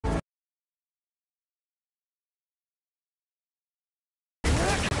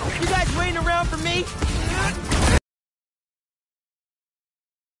me.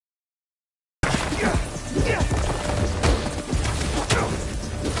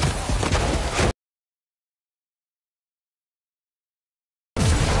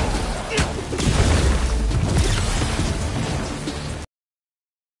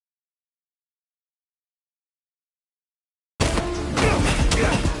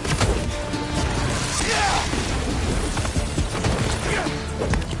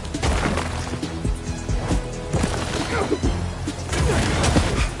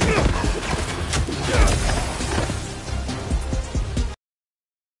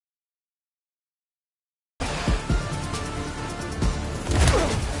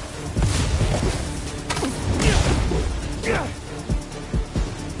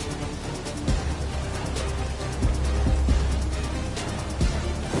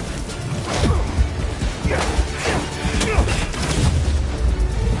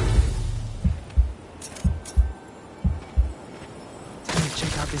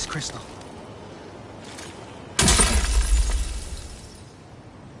 This crystal.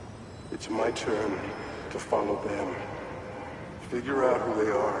 It's my turn to follow them. Figure out who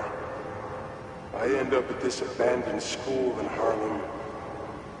they are. I end up at this abandoned school in Harlem,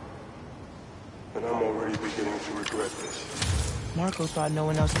 and I'm already beginning to regret this. Marco thought no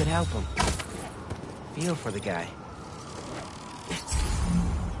one else could help him. Feel for the guy.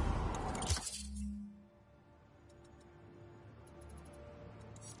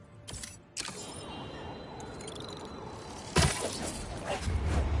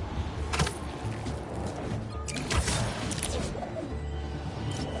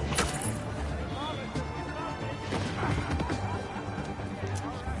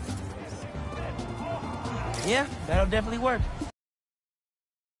 Yeah, that'll definitely work.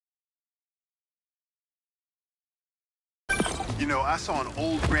 You know, I saw an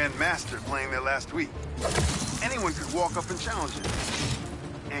old Grand Master playing there last week. Anyone could walk up and challenge him.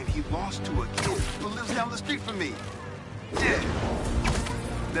 And he lost to a kid who lives down the street from me. Yeah.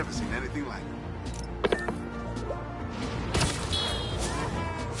 Never seen anything like it.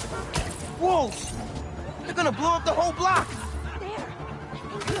 Whoa! They're gonna blow up the whole block!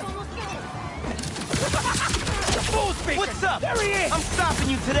 What's up? There he is! I'm stopping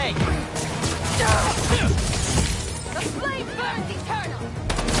you today! The flame burns eternal!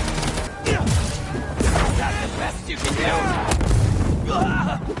 That's the best you can do!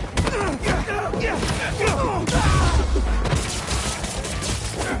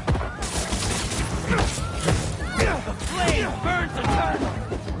 The flame burns eternal!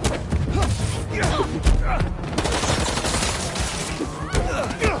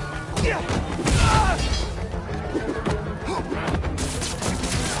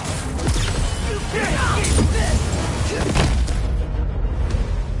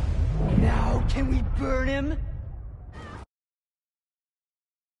 Now, can we burn him?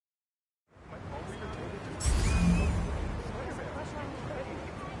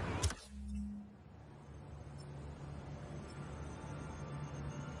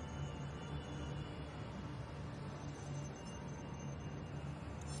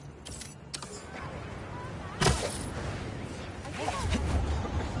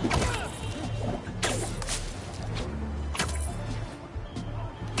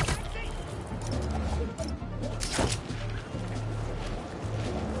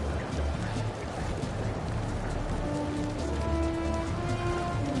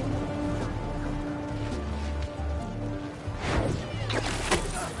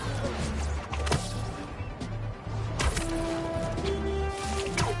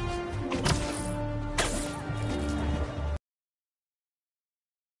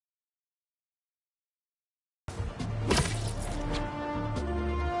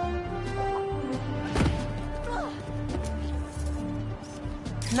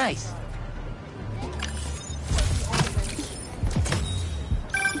 Nice.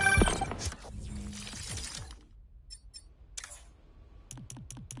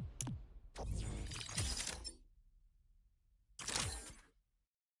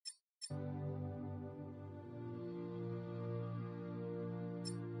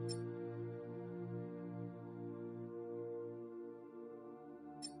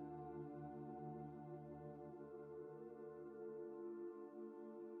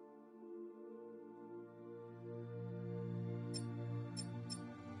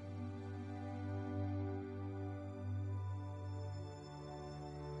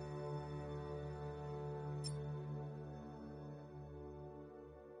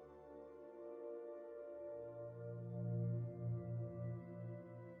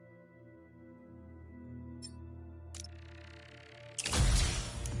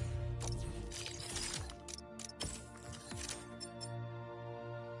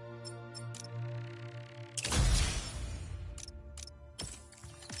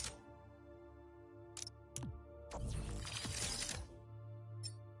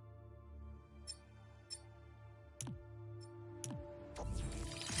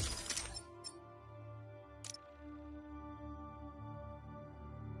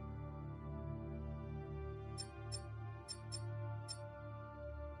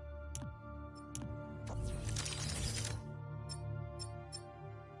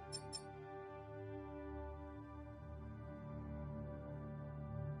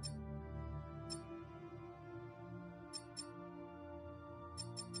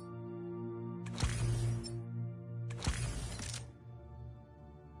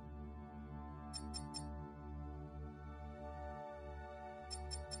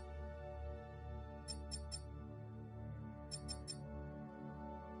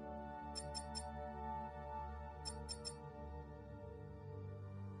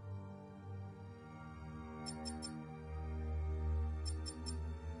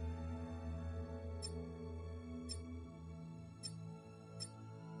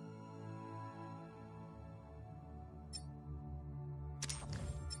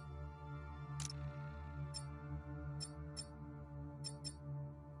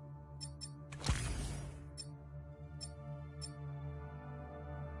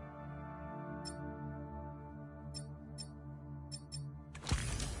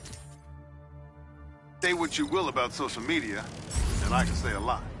 Say what you will about social media, and I can say a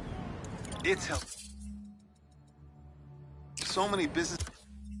lot. It's helped so many businesses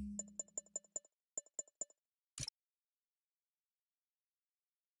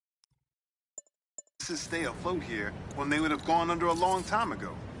stay afloat here when they would have gone under a long time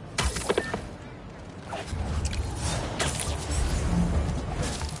ago.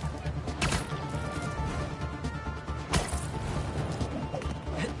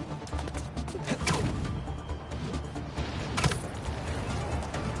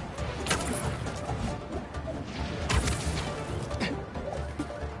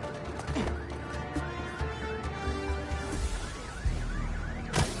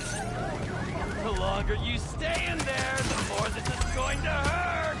 The longer you stay in there, the more this is going to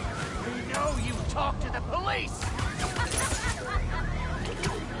hurt! We know you talked to the police!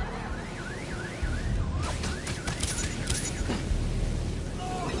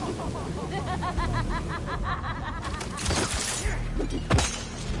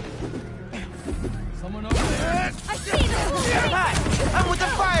 Someone over there? I see the police! Hi, I'm with the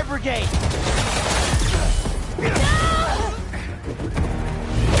fire brigade.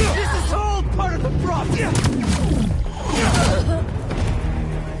 This is all part of the problem!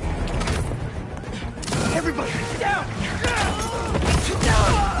 Everybody, down!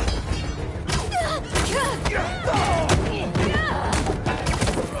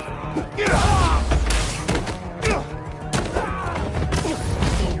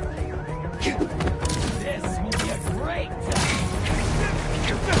 This will be a great time!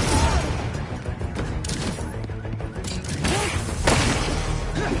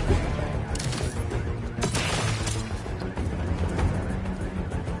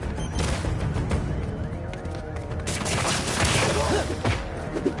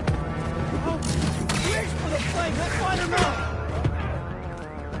 Reach for the flame! That's Spiderman!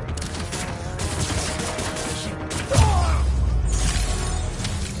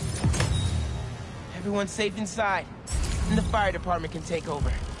 Everyone's safe inside, and the fire department can take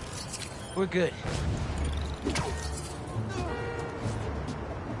over. We're good.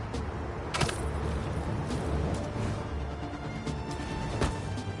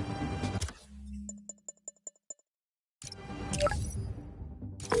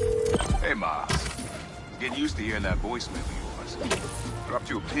 Hey, Miles. Getting used to hearing that voicemail of yours. Dropped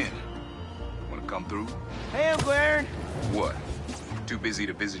you a pin. Wanna come through? Hey, Uncle Aaron. What? Too busy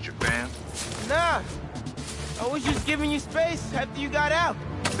to visit your fam? Nah, I was just giving you space after you got out.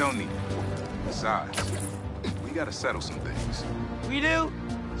 Don't need it. Besides, we gotta settle some things. We do?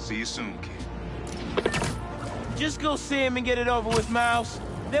 See you soon, kid. Just go see him and get it over with, Miles.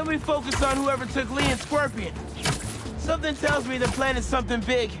 Then we focus on whoever took Lee and Scorpion. Something tells me they're planning something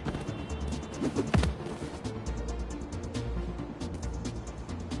big.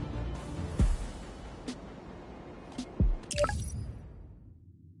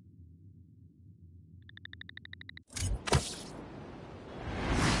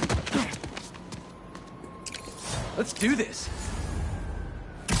 Let's do this!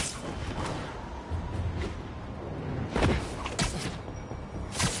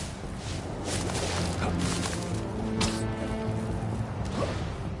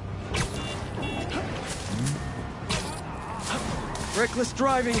 Reckless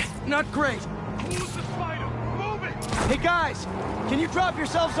driving, not great. Who's the spider? Move it! Hey guys, can you drop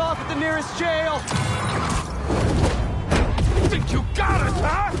yourselves off at the nearest jail? Think you got us,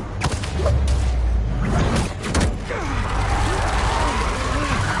 huh?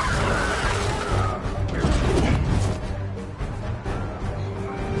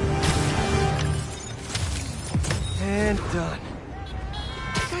 And done.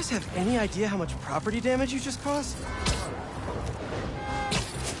 Do you guys have any idea how much property damage you just caused?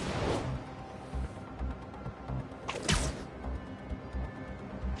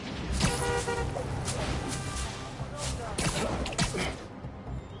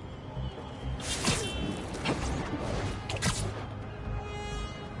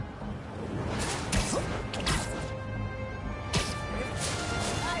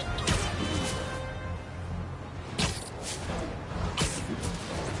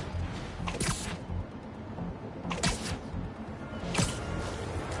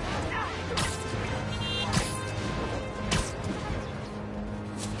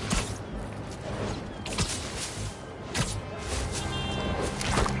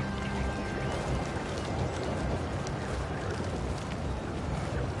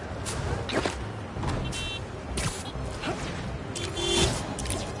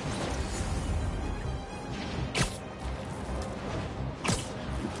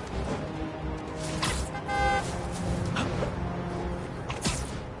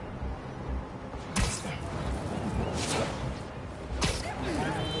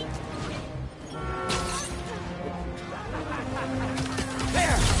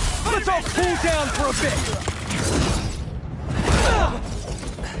 Let's all cool down for a bit.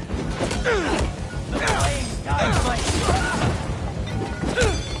 The flames dies like...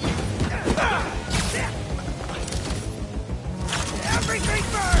 Everything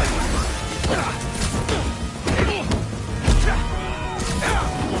burns!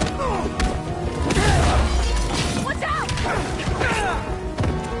 Watch out!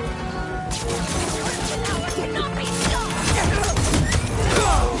 Power cannot be stopped!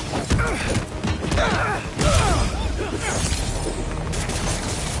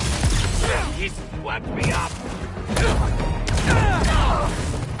 He swept me up!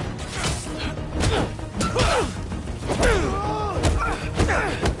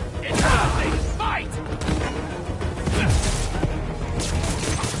 It's nothing! Fight!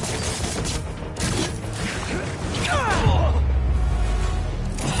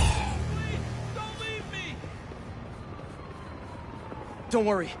 Don't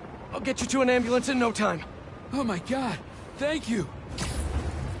worry. I'll get you to an ambulance in no time. Oh my god, thank you.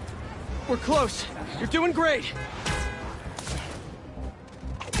 We're close. You're doing great. Have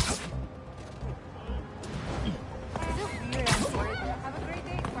a great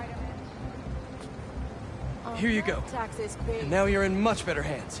day, Spiderman. Here you go. Taxes paid. And now you're in much better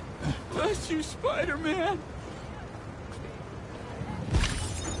hands. Bless you, Spider-Man.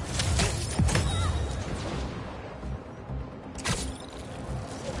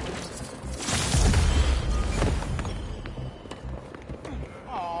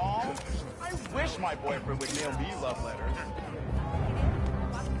 Aww, I wish my boyfriend would mail me love letters.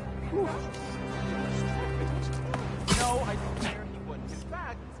 No, I don't care he wouldn't. In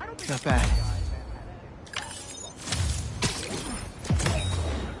fact, I don't think Not bad.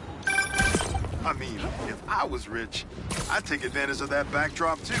 I mean, if I was rich, I'd take advantage of that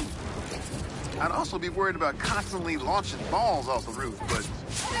backdrop too. I'd also be worried about constantly launching balls off the roof, but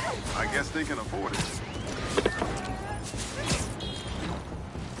I guess they can afford it.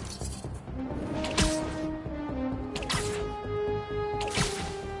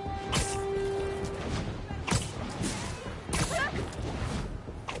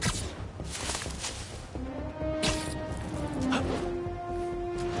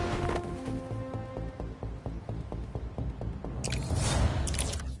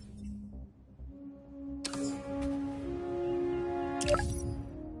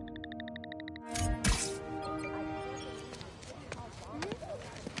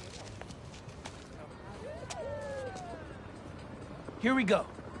 Here we go.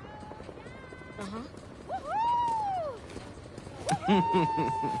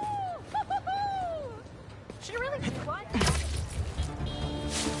 She really did what?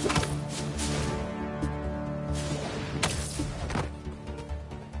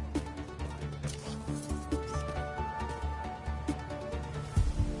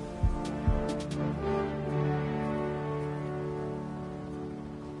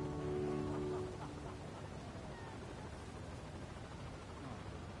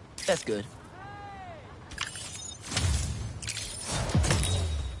 That's good.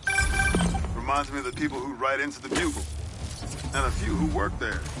 Reminds me of the people who write into the Bugle, and a few who work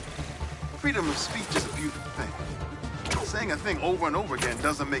there. Freedom of speech is a beautiful thing. Saying a thing over and over again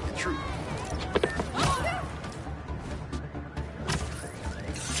doesn't make it true.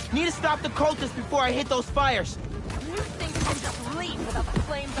 Need to stop the cultists before I hit those fires. You think you can just leave without the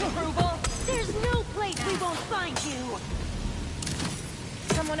flames' approval? There's no place we won't find you!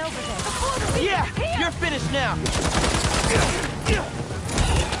 Someone over there. Yeah, Here! you're finished now.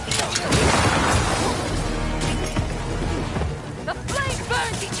 The flame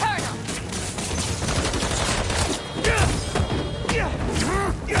burns eternal!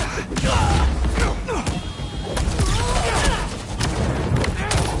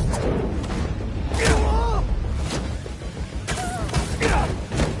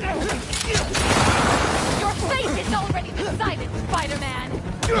 Your fate is already decided, Spider-Man!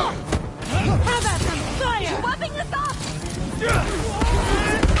 How about some fire? You whopping us up?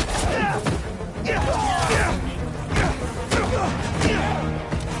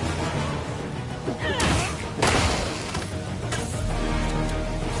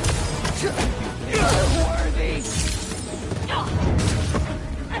 Worthy.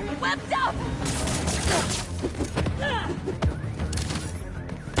 I'm whipped up!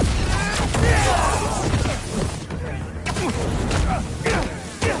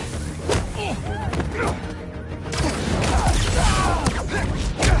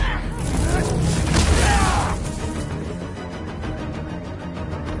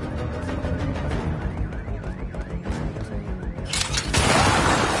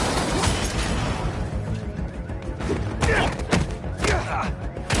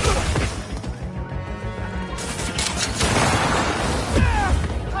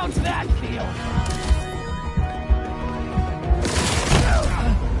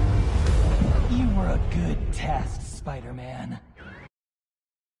 Spider-Man.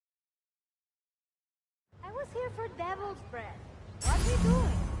 I was here for devil's bread. What are we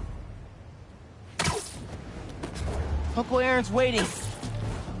doing? Uncle Aaron's waiting.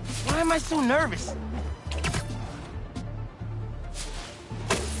 Why am I so nervous?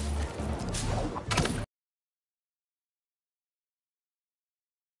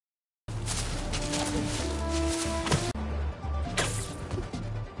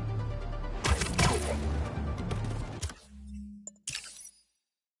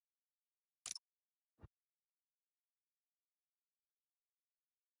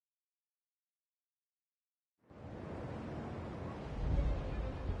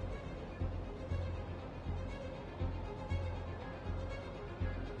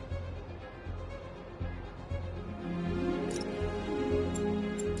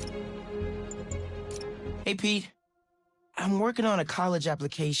 Hey, Pete. I'm working on a college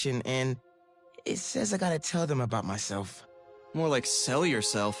application, and it says I gotta tell them about myself. More like sell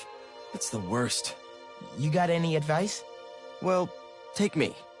yourself. It's the worst. You got any advice? Well, take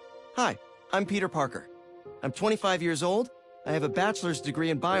me. Hi, I'm Peter Parker. I'm 25 years old, I have a bachelor's degree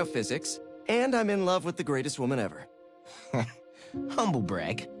in biophysics, and I'm in love with the greatest woman ever. Humble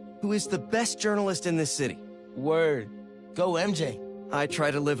brag. Who is the best journalist in this city. Word. Go, MJ. I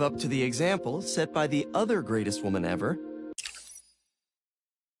try to live up to the example set by the other greatest woman ever.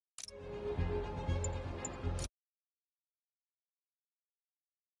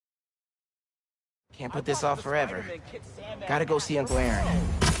 Can't put this off forever. Gotta go see Uncle Aaron.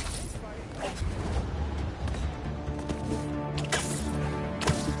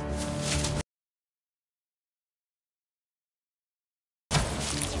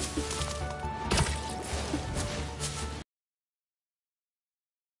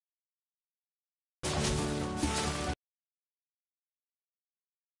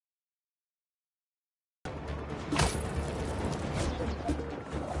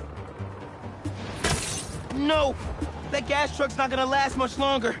 No! That gas truck's not gonna last much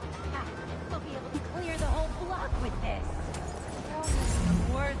longer. We'll be able to clear the whole block with this.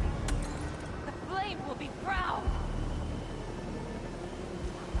 I'm worthy. The flames will be proud.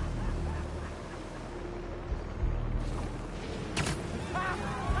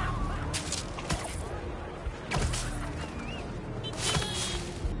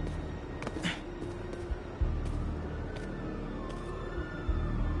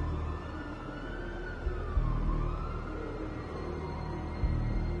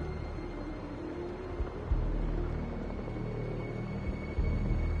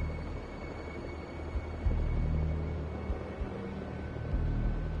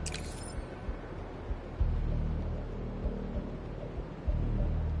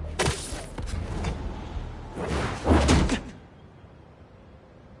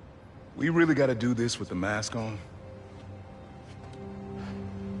 We really gotta do this with the mask on?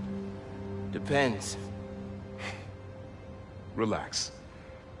 Depends. Relax.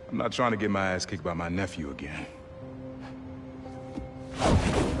 I'm not trying to get my ass kicked by my nephew again.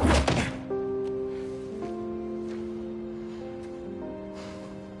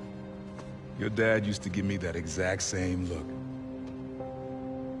 Your dad used to give me that exact same look.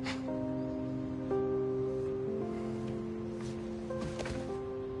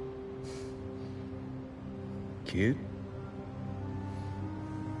 Kid?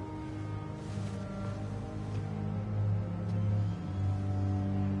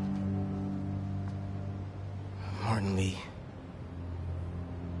 Martin Lee.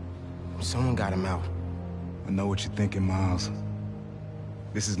 Someone got him out. I know what you're thinking, Miles.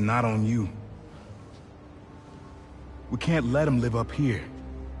 This is not on you. We can't let him live up here.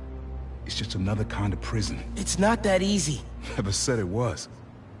 It's just another kind of prison. It's not that easy. Never said it was.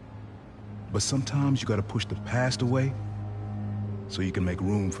 But sometimes you gotta push the past away so you can make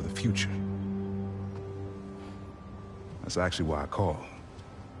room for the future. That's actually why I called.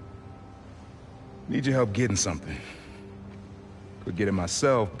 Need your help getting something. Could get it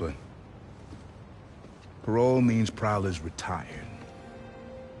myself, but parole means Prowler's retired.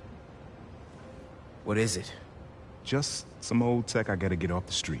 What is it? Just some old tech I gotta get off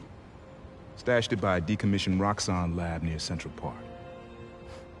the street. Stashed it by a decommissioned Roxxon lab near Central Park.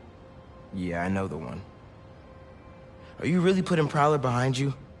 Yeah, I know the one. Are you really putting Prowler behind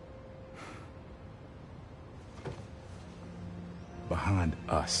you? Behind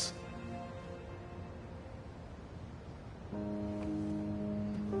us.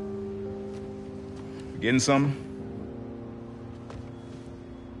 You getting something?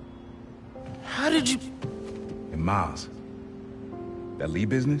 How did you... And Miles, that Lee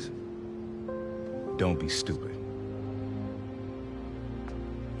business? Don't be stupid.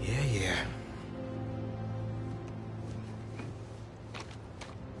 Yeah.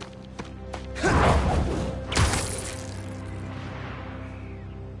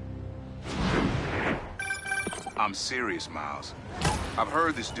 I'm serious, Miles. I've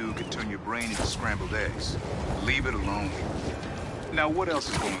heard this dude can turn your brain into scrambled eggs. Leave it alone. Now, what else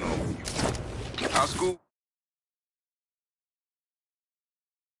is going on with you? How's school?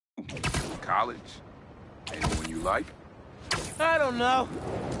 College? Anyone you like? I don't know.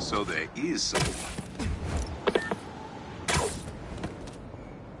 So there is someone.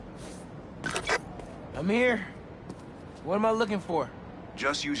 I'm here. What am I looking for?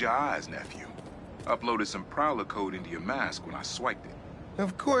 Just use your eyes, nephew. Uploaded some Prowler code into your mask when I swiped it.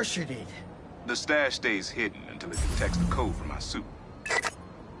 Of course you did. The stash stays hidden until it detects the code from my suit.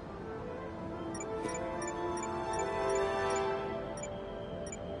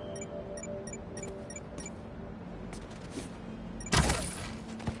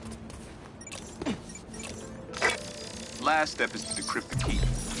 Last step is to decrypt the key.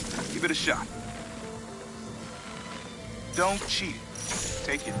 Give it a shot. Don't cheat.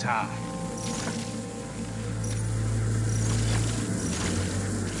 Take your time.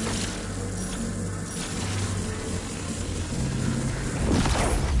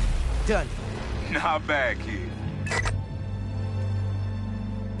 Done. Not bad, kid.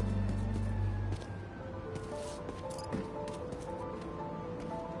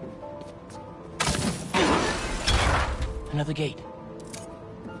 Another gate.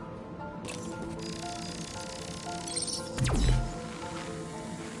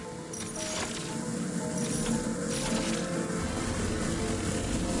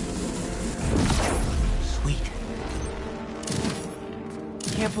 Sweet.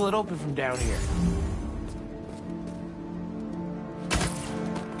 Can't pull it open from down here.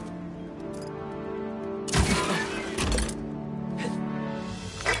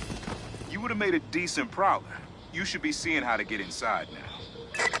 You would have made a decent Prowler. You should be seeing how to get inside now.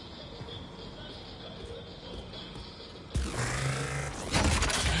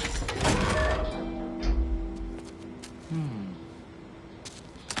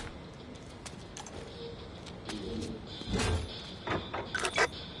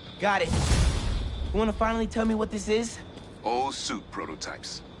 Got it. You wanna finally tell me what this is? Old suit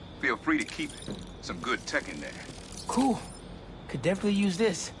prototypes. Feel free to keep it. Some good tech in there. Cool. Could definitely use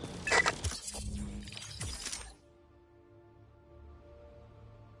this.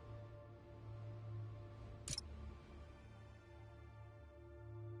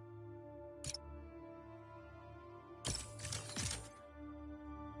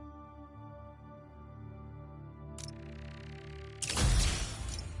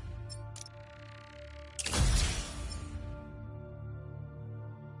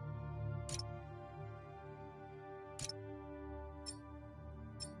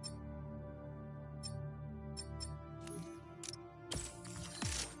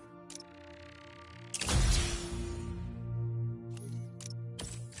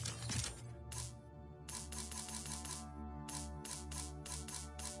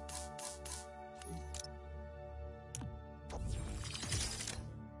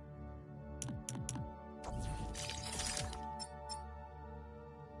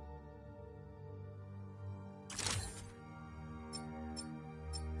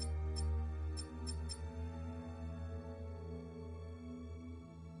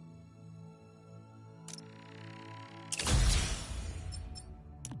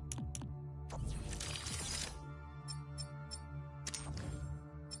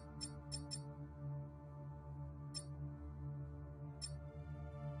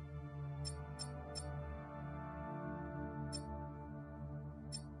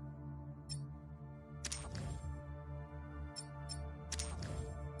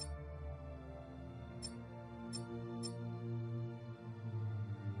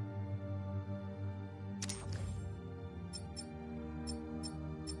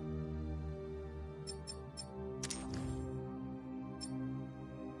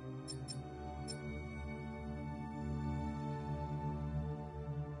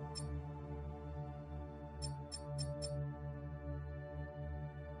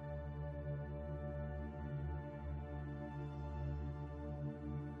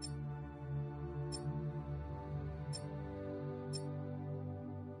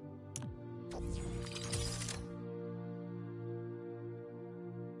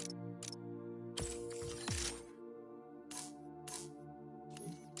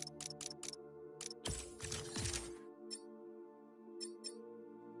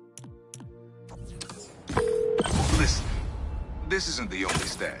 Listen, this isn't the only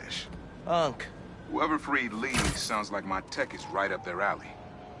stash. Unk. Whoever freed Lee sounds like my tech is right up their alley.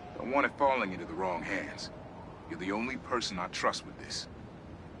 Don't want it falling into the wrong hands. You're the only person I trust with this.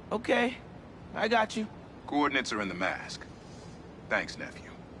 Okay. I got you. Coordinates are in the mask. Thanks, nephew.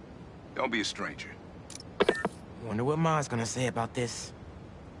 Don't be a stranger. Wonder what Ma's gonna say about this.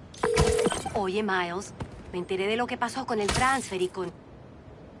 Oye, Miles, me enteré de lo que pasó con el transfer y con...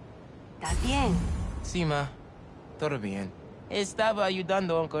 ¿Estás bien? Sí, Ma. Todo bien. Estaba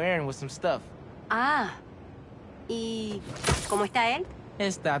ayudando a Uncle Aaron with some stuff. Ah. ¿Y cómo está él?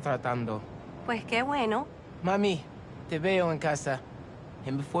 Está tratando. Pues qué bueno. Mami, te veo en casa.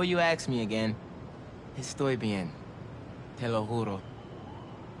 And before you ask me again, estoy bien. Te lo juro.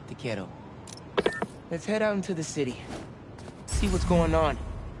 Te quiero. Let's head out into the city. See what's going on.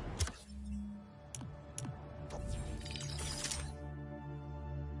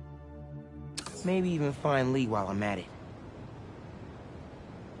 Maybe even find Lee while I'm at it.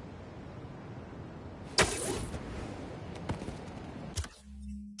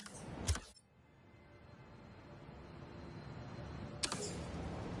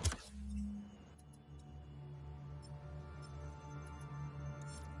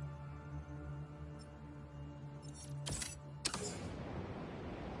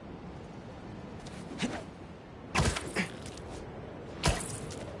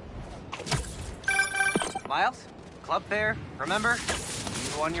 Miles? Club fair, remember?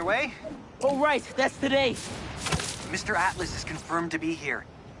 You on your way? Oh, right, that's today. Mr. Atlas is confirmed to be here.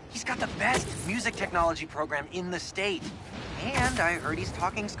 He's got the best music technology program in the state. And I heard he's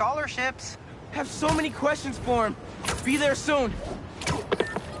talking scholarships. Have so many questions for him. Be there soon.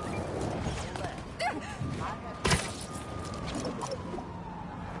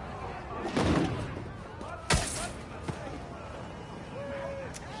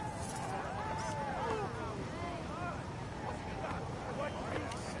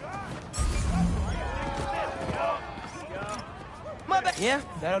 Yeah,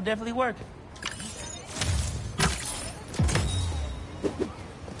 that'll definitely work.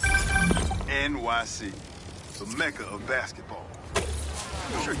 NYC, the mecca of basketball.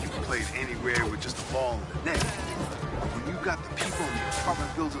 I'm sure you can play it anywhere with just a ball and a net. When you got the people in the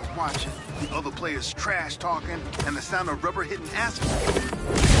apartment buildings watching, the other players trash talking, and the sound of rubber hitting asphalt.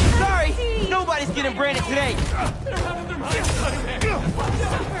 Sorry, nobody's getting branded today.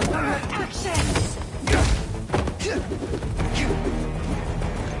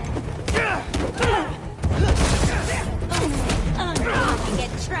 Get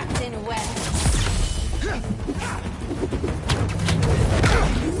trapped in wet.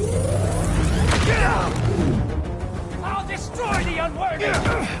 I'll destroy the unworthy!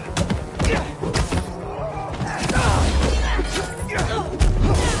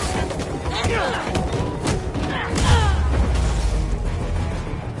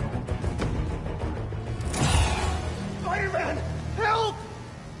 Spider-Man! Help!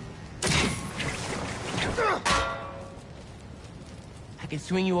 I can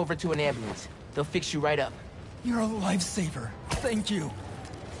swing you over to an ambulance. They'll fix you right up. You're a lifesaver. Thank you.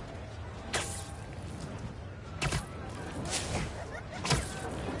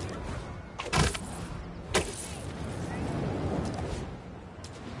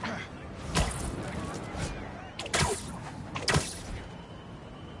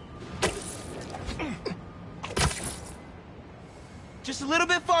 Just a little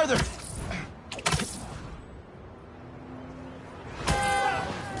bit farther.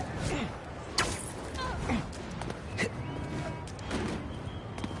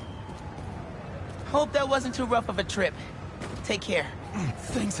 Hope that wasn't too rough of a trip. Take care.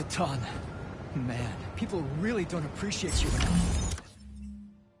 Thanks a ton. Man, people really don't appreciate you enough.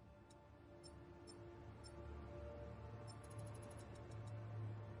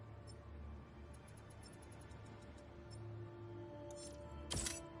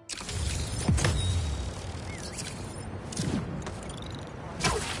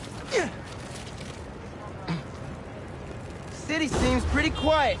 City seems pretty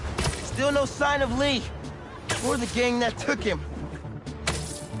quiet. Still no sign of Lee. Or the gang that took him.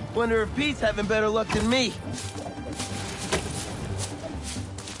 Wonder if Pete's having better luck than me.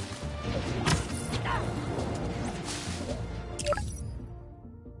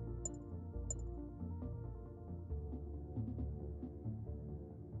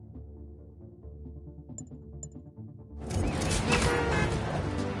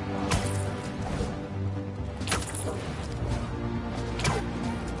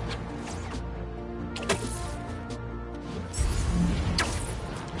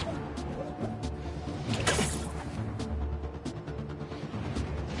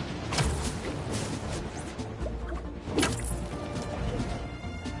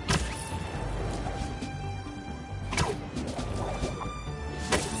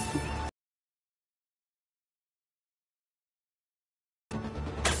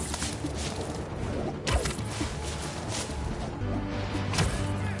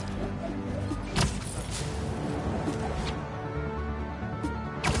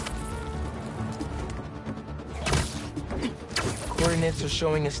 Coordinates are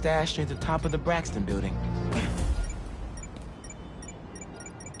showing a stash near the top of the Braxton building.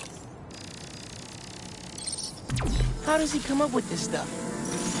 How does he come up with this stuff?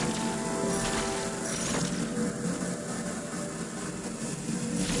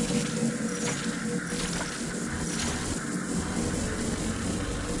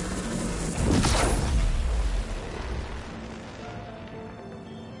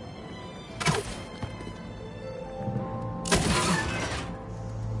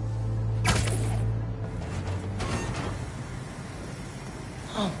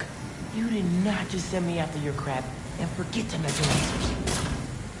 Hunk, you did not just send me after your crap and forget to mention answers.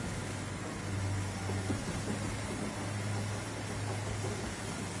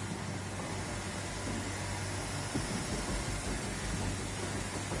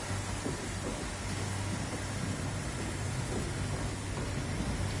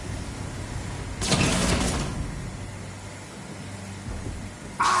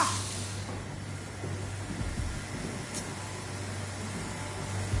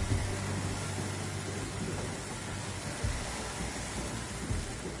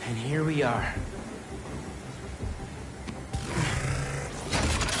 And here we are.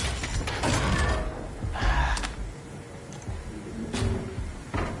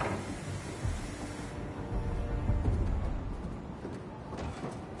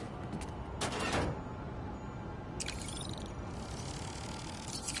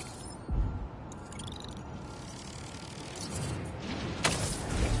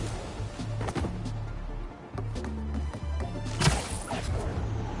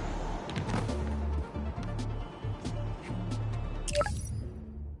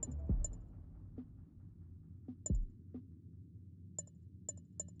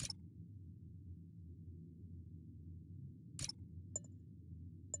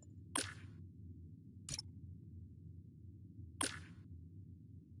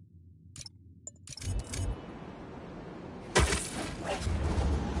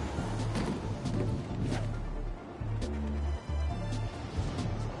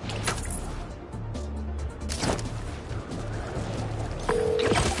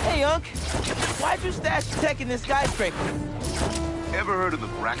 Hey, Unc. Why'd you stash the tech in this skyscraper? Ever heard of the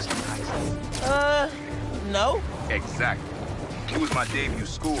Braxton heist? No. Exactly. It was my debut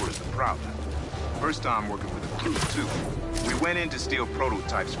score as the Prowler. First time working for the crew, too. We went in to steal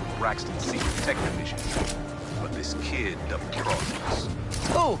prototypes from Braxton's secret tech division. But this kid double-crossed us.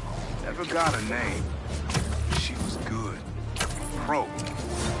 Who? Never got a name. She was good. Pro.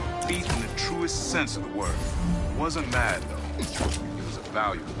 Thief in the truest sense of the word. Wasn't mad, though. It was a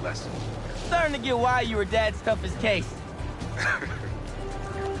valuable lesson. Starting to get why you were Dad's toughest case.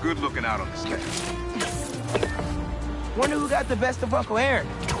 Good looking out on the stage. Wonder who got the best of Uncle Aaron.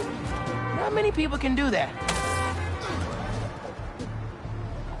 Not many people can do that.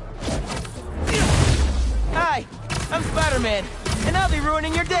 Hi, I'm Spiderman, and I'll be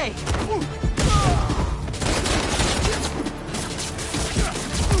ruining your day.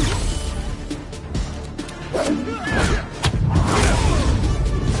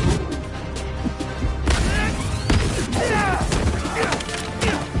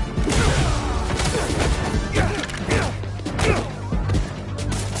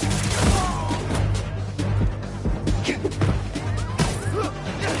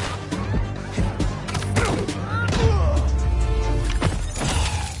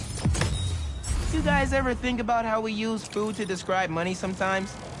 You guys ever think about how we use food to describe money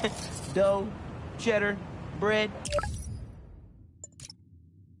sometimes? Dough, cheddar, bread.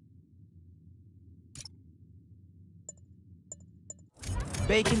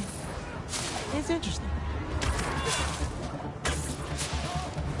 Bacon. It's interesting.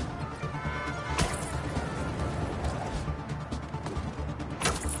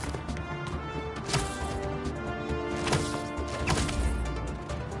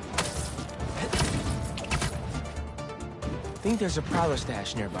 I think there's a Prowler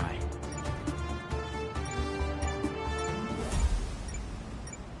stash nearby.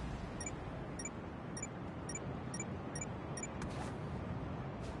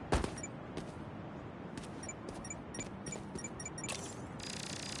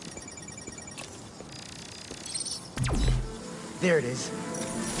 There it is.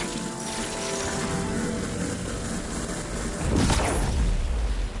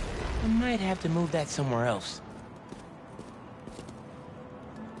 I might have to move that somewhere else.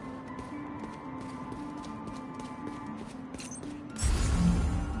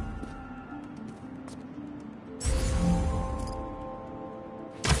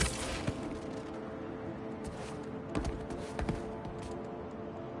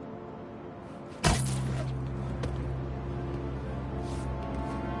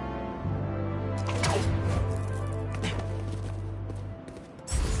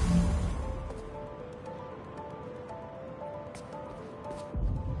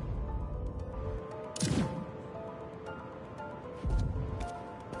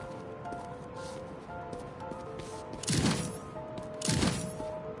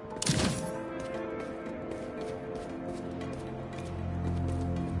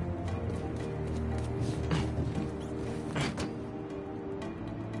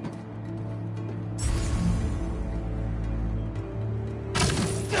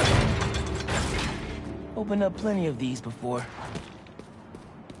 Opened up plenty of these before.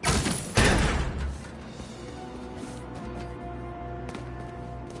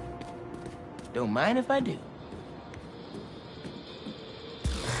 Don't mind if I do.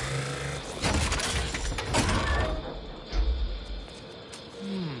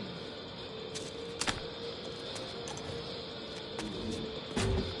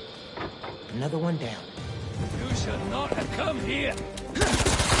 Another one down. You should not have come here.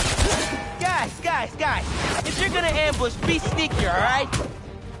 Guys! If you're gonna ambush, be sneakier, all right?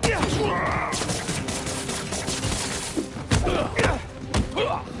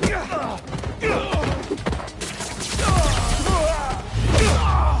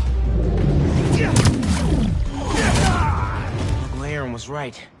 Uncle Aaron was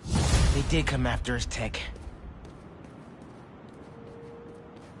right. They did come after his tech.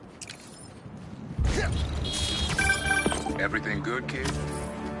 Everything good, kid?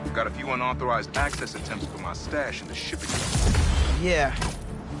 Got a few unauthorized access attempts for my stash in the shipping. Yeah.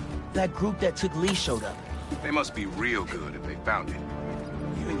 That group that took Lee showed up. They must be real good if they found it.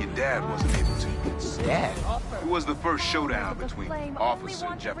 Even your dad wasn't able to. Dad? It was the first showdown between Officer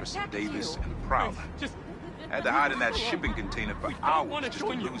Jefferson Davis and the Prowler. Had to hide in that shipping container for hours just to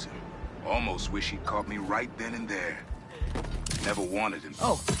lose him. Almost wish he'd caught me right then and there. Never wanted him.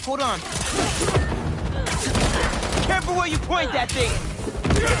 Oh, hold on. Careful where you point that thing!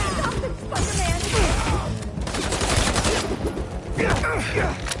 Stop it,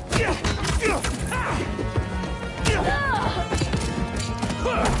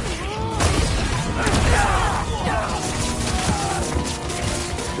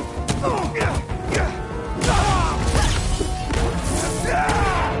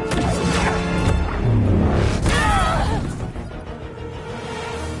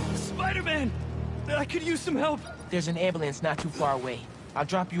 Spider-Man! I could use some help. There's an ambulance not too far away. I'll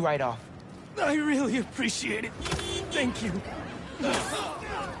drop you right off. I really appreciate it. Thank you.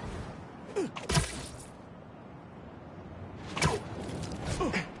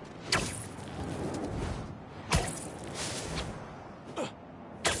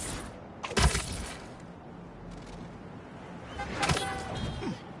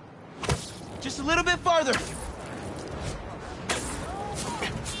 Just a little bit farther.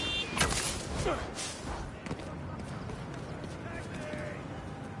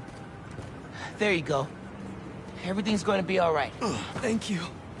 There you go. Everything's going to be all right. Thank you.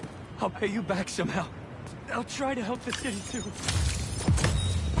 I'll pay you back somehow. I'll try to help the city too.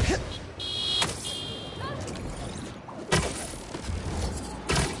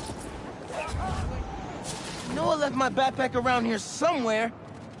 Noah left my backpack around here somewhere.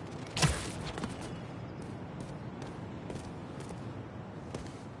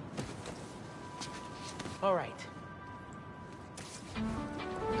 All right.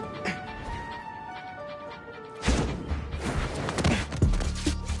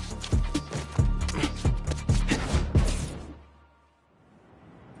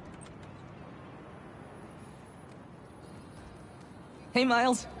 Hey,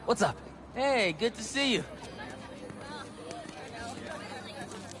 Miles. What's up? Hey, good to see you.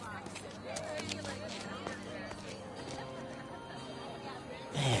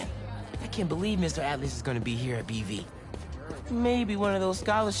 Man, I can't believe Mr. Atlas is gonna be here at BV. Maybe one of those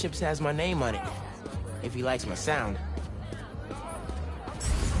scholarships has my name on it, if he likes my sound.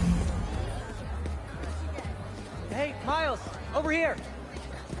 Hey, Miles, over here.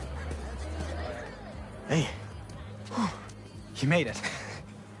 Hey. You made it.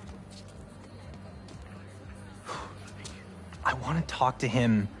 I want to talk to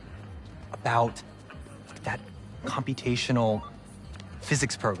him about that computational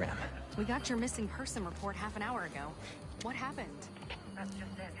physics program. We got your missing person report half an hour ago. What happened? That's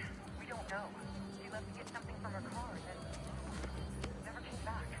just it. We don't know. She left to get something from her car and then never came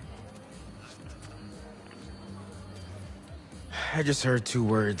back. I just heard two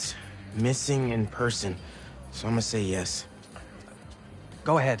words. Missing in person. So I'm gonna say yes.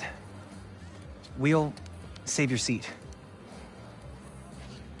 Go ahead. We'll save your seat.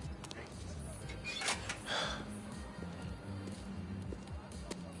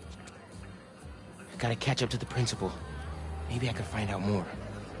 I gotta catch up to the principal. Maybe I can find out more.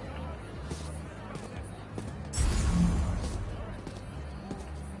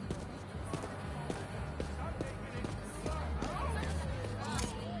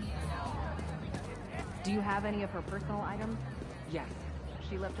 Do you have any of her personal items? Yes.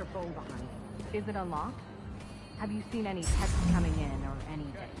 She left her phone behind. Is it unlocked? Have you seen any texts coming in or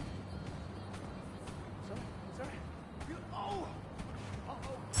anything?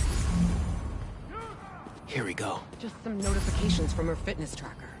 Here we go. Just some notifications from her fitness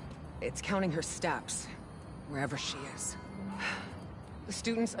tracker. It's counting her steps. wherever she is. The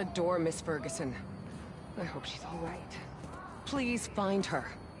students adore Miss Ferguson. I hope she's all right. Please find her.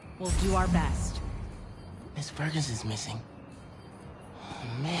 We'll do our best. Miss Ferguson's missing.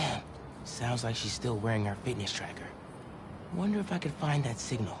 Oh, man. Sounds like she's still wearing her fitness tracker. Wonder if I could find that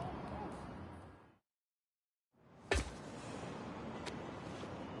signal.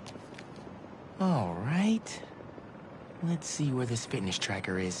 All right. Let's see where this fitness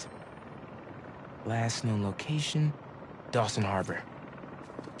tracker is. Last known location, Dawson Harbor.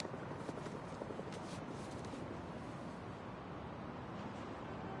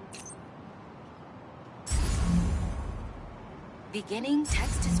 Beginning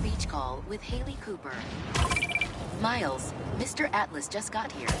text-to-speech call with Haley Cooper. Miles, Mr. Atlas just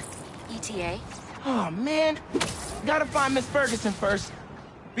got here. ETA? Oh, man. Gotta find Miss Ferguson first.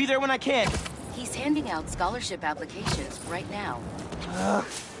 Be there when I can. He's handing out scholarship applications right now.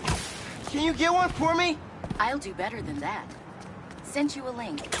 Can you get one for me? I'll do better than that. Sent you a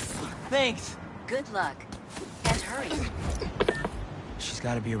link. Thanks. Good luck. And hurry. She's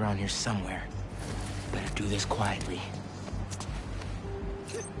gotta be around here somewhere. Better do this quietly.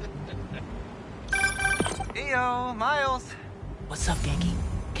 Heyo, Miles. What's up, Genki?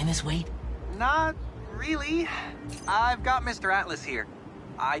 Can this wait? Not really. I've got Mr. Atlas here.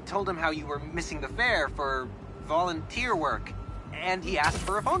 I told him how you were missing the fair for volunteer work, and he asked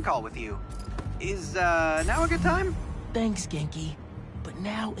for a phone call with you. Is, now a good time? Thanks, Genki. But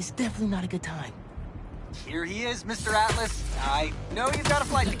now is definitely not a good time. Here he is, Mr. Atlas. I know you've got a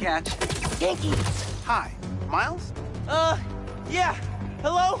flight to catch. Genki! Hi, Miles? Yeah.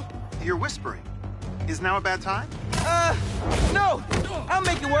 Hello? You're whispering. Is now a bad time? No! I'll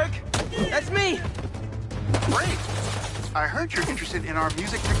make it work. That's me! Great. I heard you're interested in our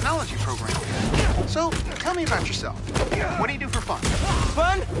music technology program. So, tell me about yourself. What do you do for fun?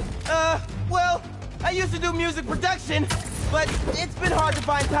 Fun? Well, I used to do music production, but it's been hard to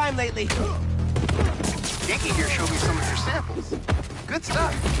find time lately. Genki here showed me some of your samples. Good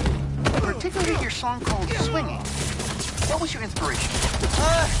stuff. Particularly your song called Swinging. What was your inspiration?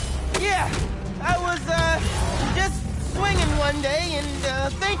 Yeah. I was, just swinging one day and,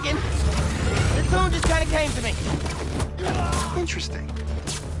 thinking. The tune just kind of came to me. Interesting.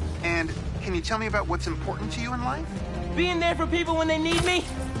 And can you tell me about what's important to you in life? Being there for people when they need me.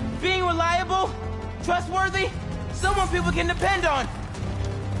 Being reliable. Trustworthy. Someone people can depend on.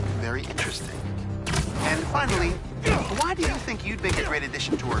 Very interesting. And finally, why do you think you'd make a great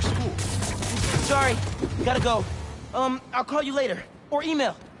addition to our school? Sorry. Gotta go. I'll call you later. Or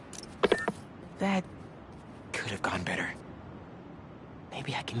email. That could have gone better.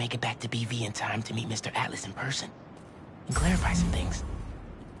 Maybe I can make it back to BV in time to meet Mr. Atlas in person and clarify some things.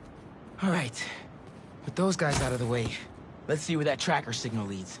 All right, with those guys out of the way, let's see where that tracker signal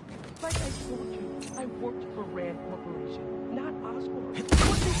leads. Like I told you, I worked for Rand Corporation, not Oscorp.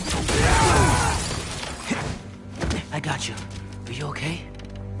 I got you. Are you okay?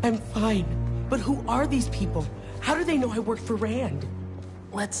 I'm fine, but who are these people? How do they know I work for Rand?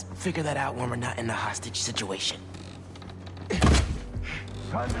 Let's figure that out when we're not in a hostage situation.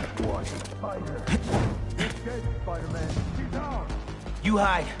 Time to squash Spider. Escape, Spider-Man. She's out. You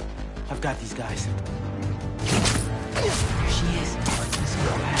hide. I've got these guys. There she is. This is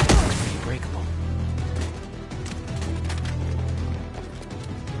unbreakable.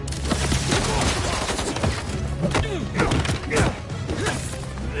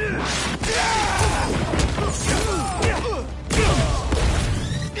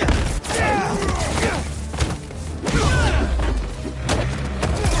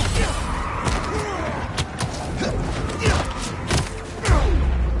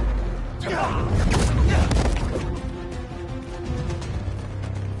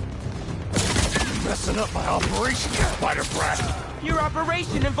 Messing up my operation, Spider Brat. Your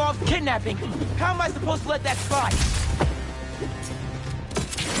operation involved kidnapping. How am I supposed to let that slide?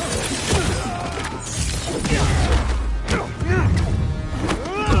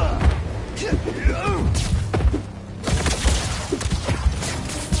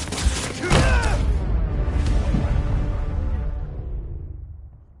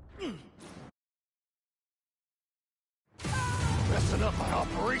 Messing up my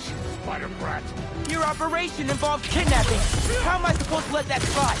operation, Spider Brat. Your operation involved kidnapping. How am I supposed to let that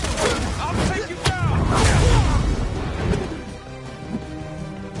slide? I'll take you down.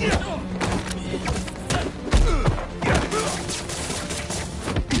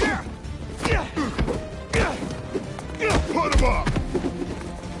 Put him up.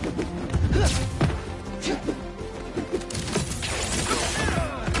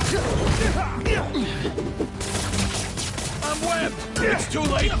 I'm webbed. It's too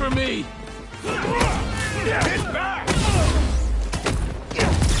late for me.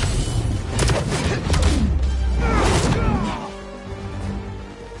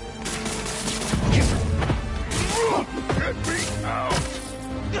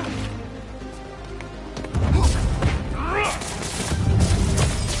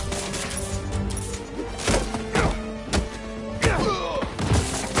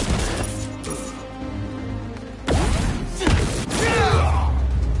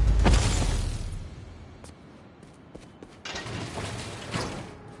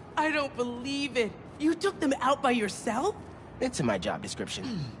 I don't believe it. You took them out by yourself? It's in my job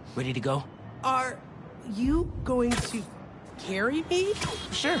description. Ready to go? Are you going to carry me?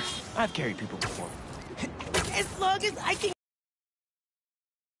 Sure. I've carried people before. As long as I can...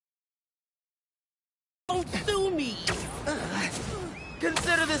 Don't sue me.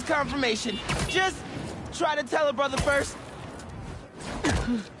 Consider this confirmation. Just try to tell a brother first.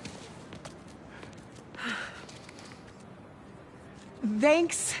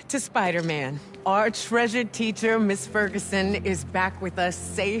 Thanks to Spider-Man, our treasured teacher, Miss Ferguson, is back with us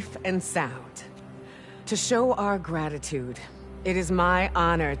safe and sound. To show our gratitude, it is my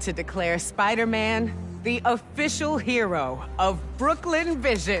honor to declare Spider-Man the official hero of Brooklyn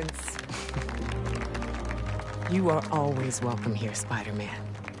Visions. You are always welcome here, Spider-Man.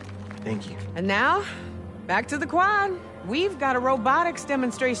 Thank you. And now, back to the quad. We've got a robotics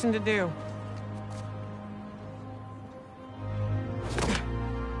demonstration to do.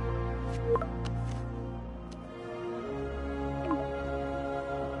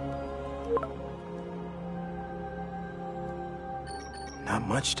 Not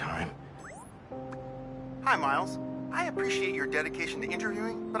much time. Hi, Miles. I appreciate your dedication to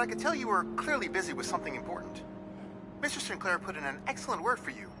interviewing, but I could tell you were clearly busy with something important. Mr. Sinclair put in an excellent word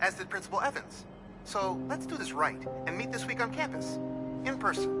for you, as did Principal Evans. So let's do this right and meet this week on campus, in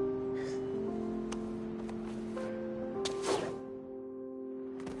person.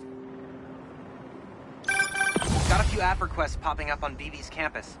 Got a few app requests popping up on BB's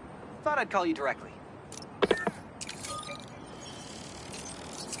campus. Thought I'd call you directly.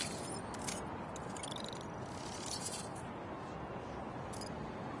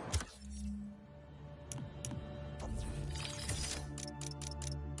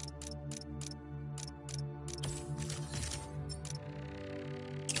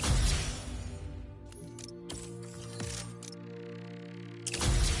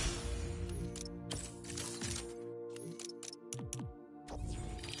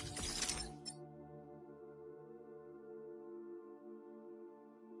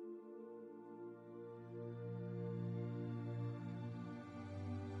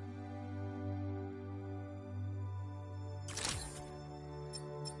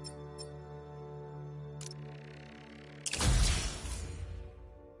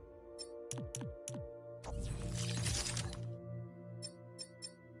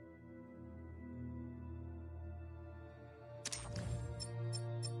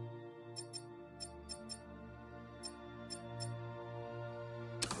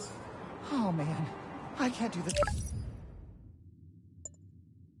 Oh man, I can't do this.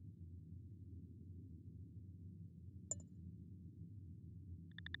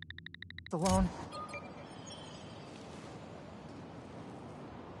 Alone.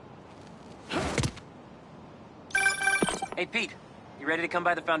 Hey, Pete. You ready to come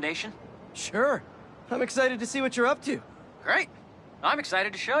by the Foundation? Sure. I'm excited to see what you're up to. Great. I'm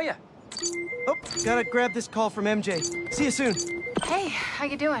excited to show you. Oh, gotta grab this call from MJ. See you soon. Hey, how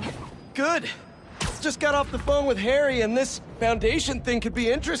you doing? Good. Just got off the phone with Harry, and this Foundation thing could be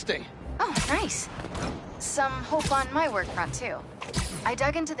interesting. Oh, nice. Some hope on my work front, too. I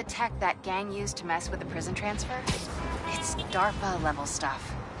dug into the tech that gang used to mess with the prison transfer. It's DARPA-level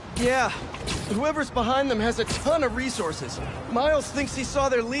stuff. Yeah. Whoever's behind them has a ton of resources. Miles thinks he saw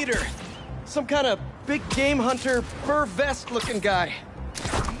their leader. Some kind of big game hunter, fur vest-looking guy.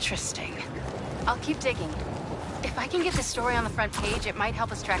 Interesting. I'll keep digging. If I can get the story on the front page, it might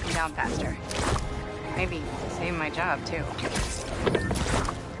help us track him down faster. Maybe save my job, too.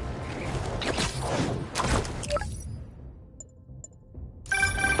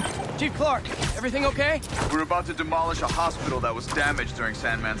 Chief Clark, everything okay? We're about to demolish a hospital that was damaged during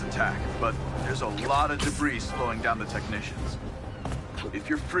Sandman's attack, but there's a lot of debris slowing down the technicians. If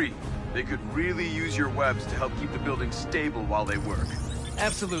you're free, they could really use your webs to help keep the building stable while they work.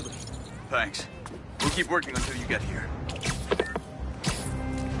 Absolutely. Thanks. We'll keep working until you get here.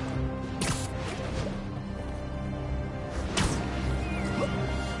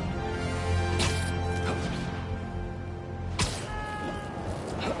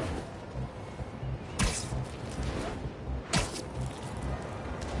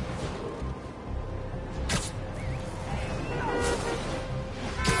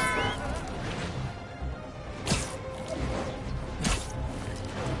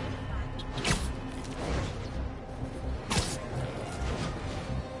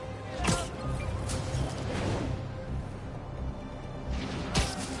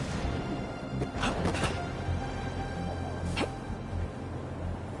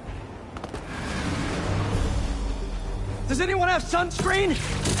 Does anyone have sunscreen?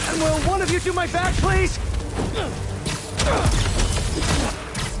 And will one of you do my back, please?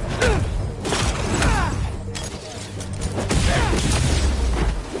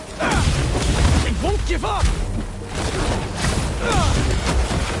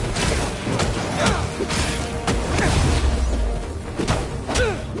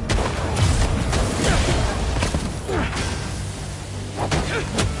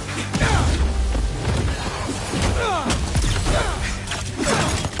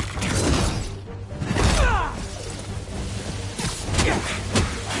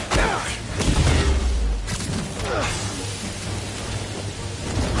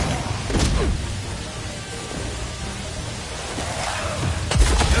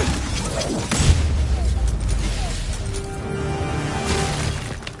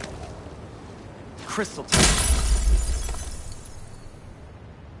 crystal clear.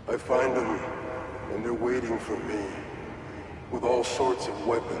 I find them, and they're waiting for me, with all sorts of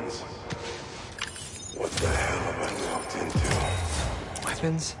weapons. What the hell have I walked into?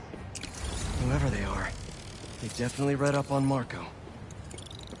 Weapons? Whoever they are, they definitely read up on Marco.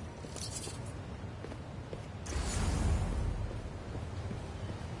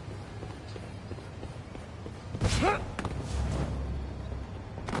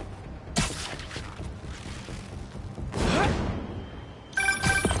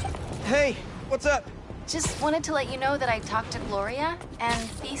 Hey, what's up? Just wanted to let you know that I talked to Gloria, and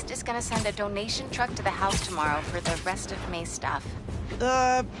Feast is gonna send a donation truck to the house tomorrow for the rest of May's stuff.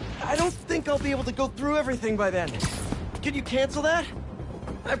 I don't think I'll be able to go through everything by then. Can you cancel that?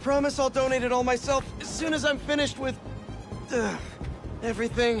 I promise I'll donate it all myself as soon as I'm finished with...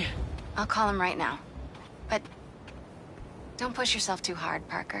 everything. I'll call him right now. But don't push yourself too hard,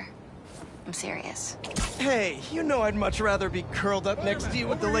 Parker. I'm serious. Hey, you know I'd much rather be curled up next to you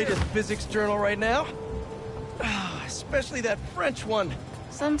with the latest physics journal right now. Especially that French one.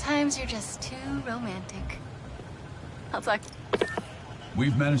 Sometimes you're just too romantic. I'll talk.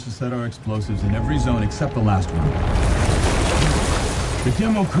 We've managed to set our explosives in every zone except the last one. The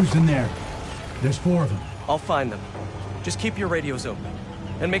demo crew's in there. There's 4 of them. I'll find them. Just keep your radios open.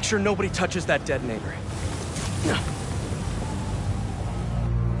 And make sure nobody touches that detonator.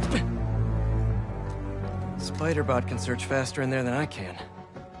 Spiderbot can search faster in there than I can.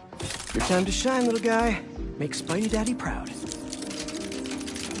 Your time to shine, little guy. Make Spidey Daddy proud.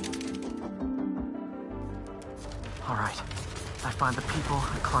 All right. I find the people,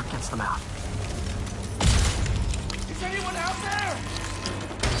 and Clark gets them out. Is anyone out there?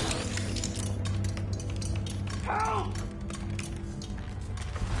 Help!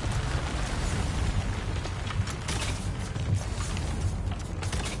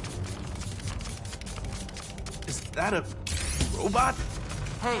 Is that a robot?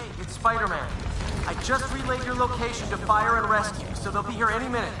 Hey, it's Spider-Man. I just relayed your location to fire and rescue, so they'll be here any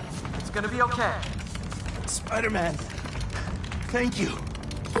minute. It's gonna be okay. Spider-Man. Thank you.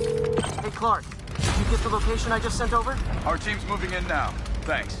 Hey, Clark. Did you get the location I just sent over? Our team's moving in now.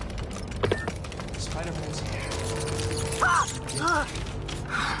 Thanks. Spider-Man's here.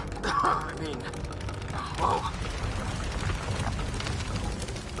 I mean... Whoa.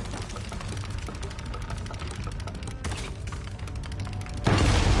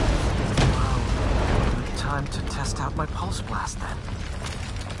 Time to test out my pulse blast, then.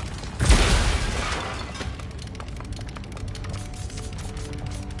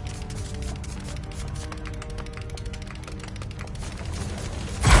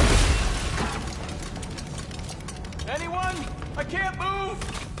 Anyone? I can't move!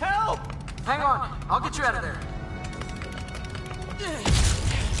 Help! Hang on. I'll get you out of there.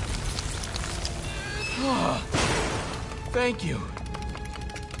 Thank you.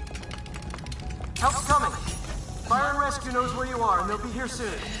 Help's coming. Fire and rescue knows where you are, and they'll be here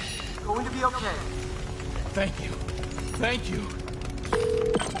soon. Going to be okay. Thank you. Thank you.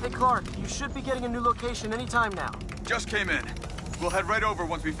 Hey, Clark, you should be getting a new location any time now. Just came in. We'll head right over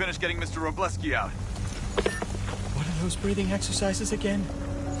once we finish getting Mr. Robleski out. What are those breathing exercises again?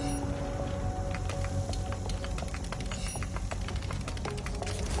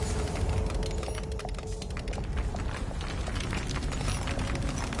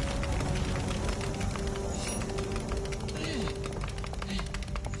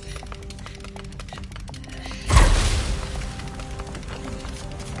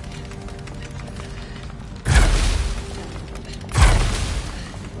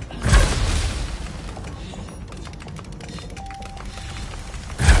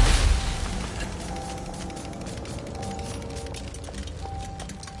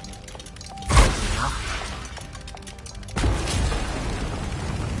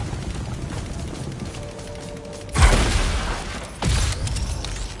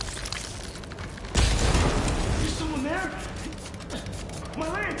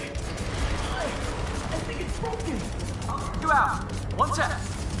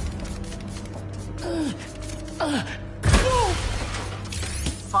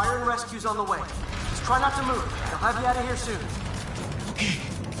 Fire and rescue's on the way. Just try not to move. They'll have you out of here soon. Okay.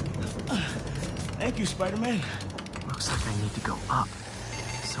 Thank you, Spider-Man. Looks like I need to go up.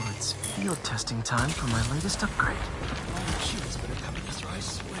 So it's field testing time for my latest upgrade. All the kids better come together, I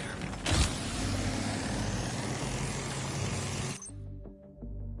swear.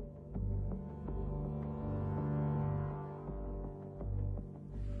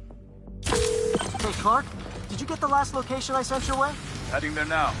 Hey, Clark, did you get the last location I sent your way? Heading there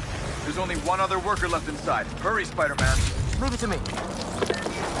now. There's only one other worker left inside. Hurry, Spider-Man. Leave it to me.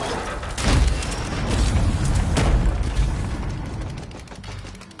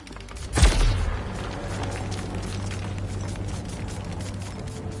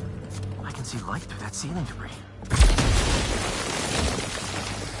 that ceiling debris.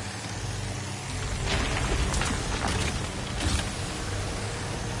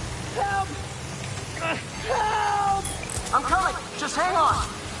 Help! Help! I'm coming! Just hang on!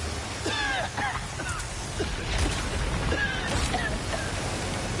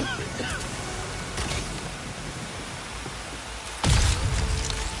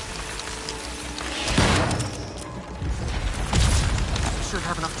 Should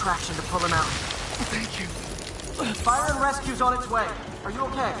have enough traction to pull him out. Thank you. Fire and rescue's on its way. Are you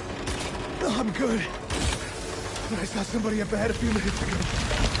okay? I'm good. But I saw somebody up ahead a few minutes ago.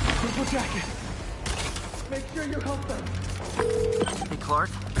 Purple jacket. Make sure you help them. Hey, Clark.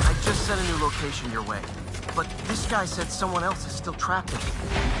 I just set a new location your way. But this guy said someone else is still trapped in it.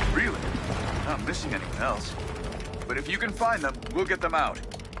 Really? Not missing anyone else. But if you can find them, we'll get them out.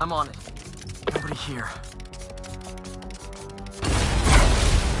 I'm on it. Nobody here.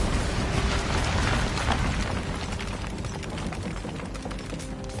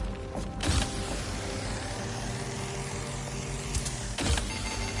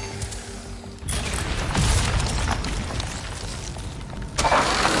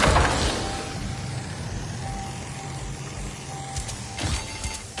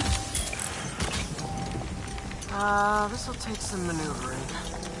 This'll take some maneuvering.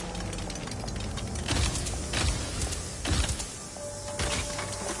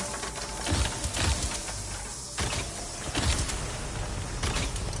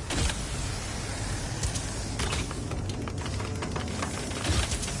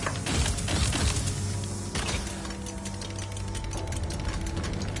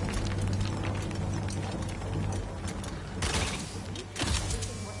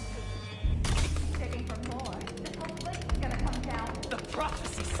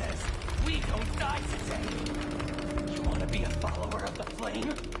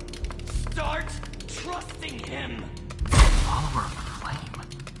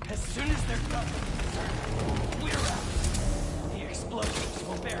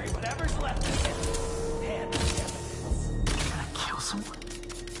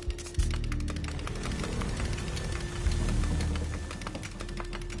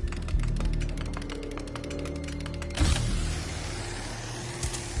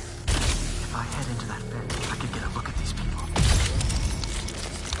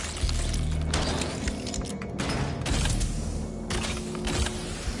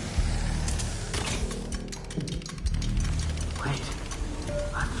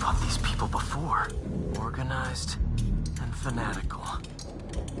 Organized and fanatical.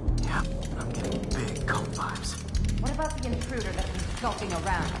 Yep, I'm getting big cult vibes. What about the intruder that's been skulking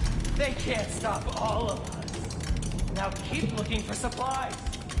around? They can't stop all of us. Now keep looking for supplies.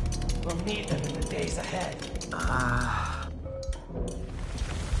 We'll need them in the days ahead. The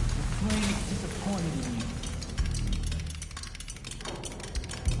flame is disappointed in you.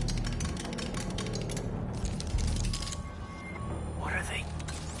 What are they?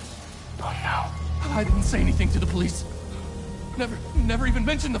 Oh no. I didn't say anything to the police. Never even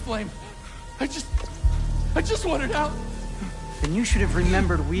mentioned the flame. I just wanted out. Then you should have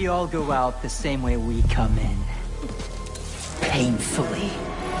remembered we all go out the same way we come in. Painfully.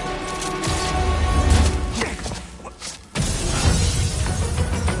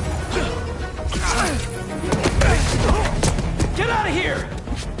 Get out of here!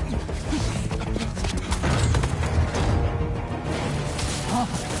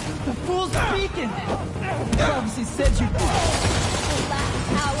 The fool's beacon! It obviously said you did. The last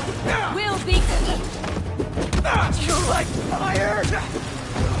tower will be key. You like fire?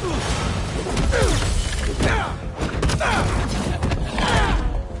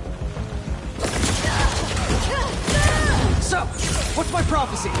 So, what's my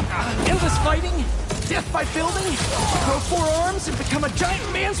prophecy? Endless fighting? Death by building? Grow 4 arms and become a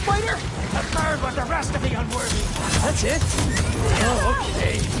giant man spider? A third with the rest of the unworthy. That's it? Oh,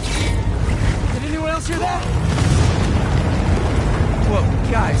 okay. Did anyone else hear that? Whoa,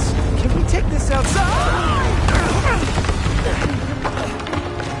 guys, can we take this outside?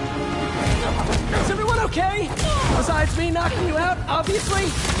 Is everyone okay? Besides me knocking you out,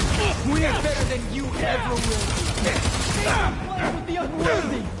 obviously? We're better than you ever will be. Play with the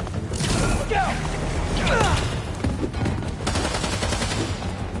unworthy. Go!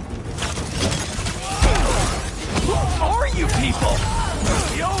 Who are you people?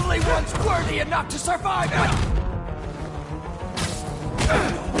 The only ones worthy enough to survive.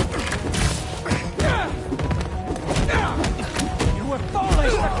 You were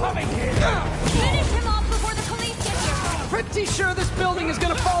foolish for coming here. Finish him off before the police get here. Pretty sure this building is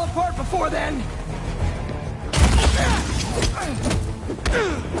gonna fall apart before then.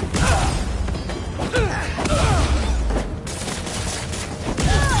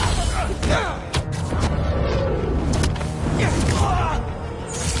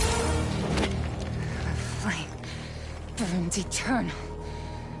 Flame burns eternal.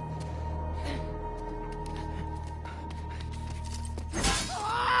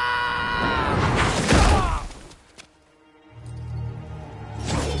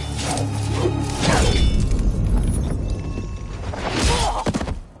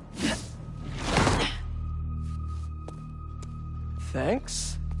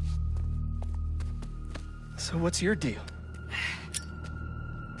 Thanks. So what's your deal?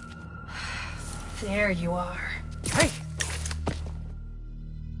 There you are. Hey!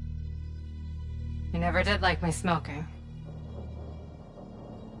 You never did like my smoking.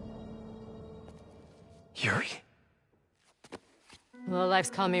 Yuri?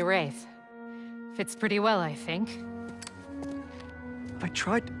 Lowlifes call me Wraith. Fits pretty well, I think. I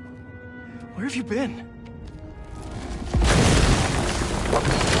tried... Where have you been?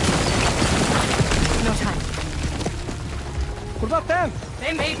 No time. What about them?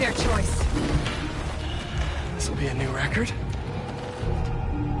 They made their choice. This'll be a new record.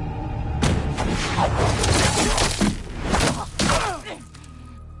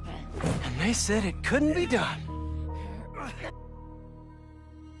 And they said it couldn't be done.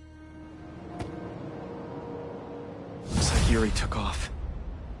 Looks like Yuri took off.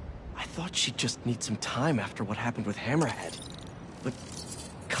 I thought she'd just need some time after what happened with Hammerhead. But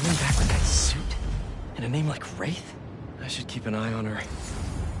coming back with that suit and a name like Wraith? I should keep an eye on her.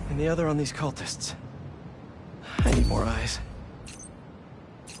 And the other on these cultists. I need more eyes.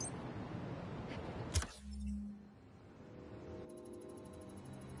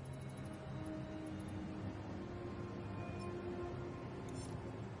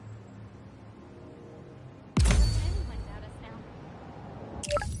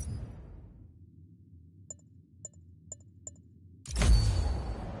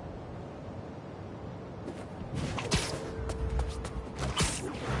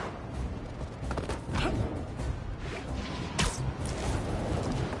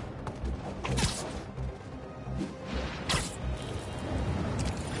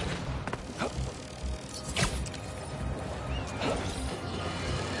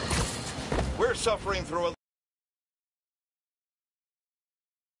 We're suffering through a...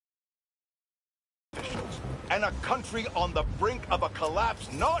 and a country on the brink of a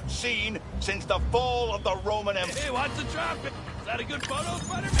collapse not seen since the fall of the Roman Empire. Hey, watch the traffic. Is that a good photo,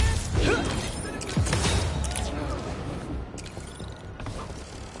 Spider-Man?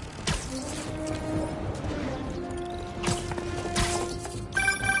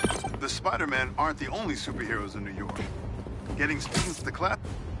 The Spider-Man aren't the only superheroes in New York. Getting students to class...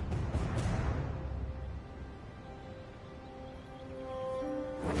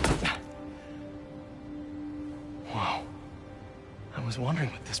 Whoa. I was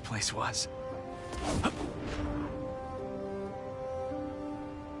wondering what this place was.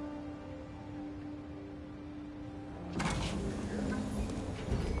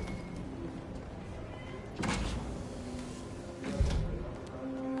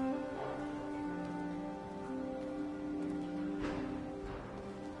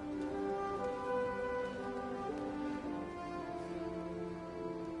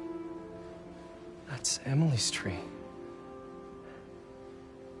 That's Emily's tree.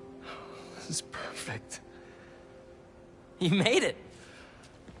 This is perfect. You made it.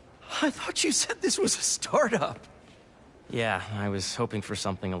 I thought you said this was a startup. Yeah, I was hoping for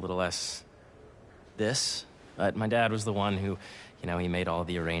something a little less... this. But my dad was the one who, you know, he made all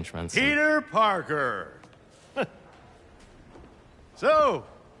the arrangements. Peter Parker! So,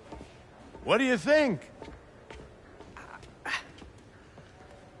 what do you think?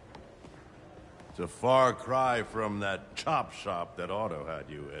 It's a far cry from that chop shop that Otto had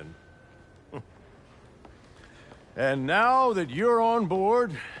you in. And now that you're on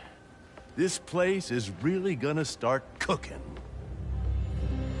board, this place is really gonna start cooking.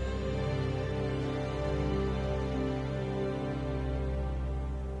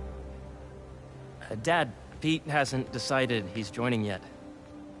 Dad, Pete hasn't decided he's joining yet.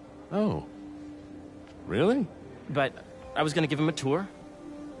 Oh. Really? But I was gonna give him a tour.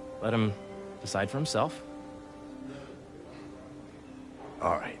 Let him decide for himself.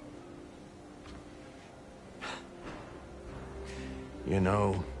 All right. You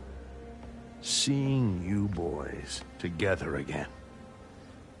know, seeing you boys together again.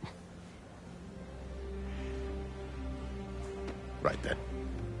 Right then.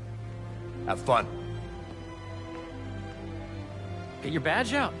 Have fun. Get your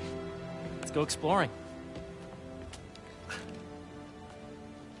badge out. Let's go exploring.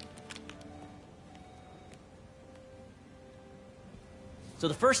 So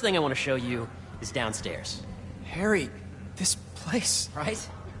the first thing I want to show you is downstairs. Harry, this place... Right?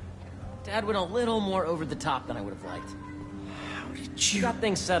 Dad went a little more over the top than I would have liked. How did you... Got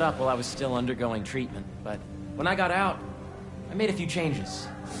things set up while I was still undergoing treatment, but when I got out, I made a few changes.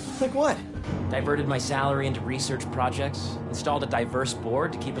 Like what? Diverted my salary into research projects, installed a diverse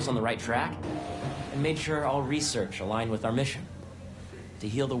board to keep us on the right track, and made sure all research aligned with our mission. To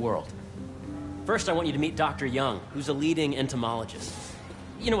heal the world. First, I want you to meet Dr. Young, who's a leading entomologist.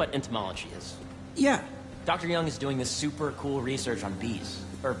 You know what entomology is? Yeah. Dr. Young is doing this super cool research on bees.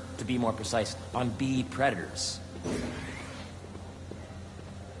 Or, to be more precise, on bee predators. Data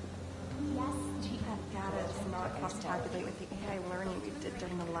does not cross-tabulate with the AI learning you did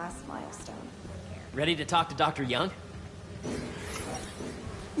during the last milestone. Ready to talk to Dr. Young?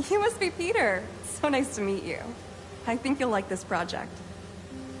 You must be Peter. So nice to meet you. I think you'll like this project.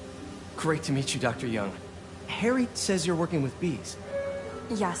 Great to meet you, Dr. Young. Harry says you're working with bees.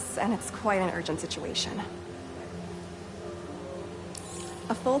 Yes, and it's quite an urgent situation.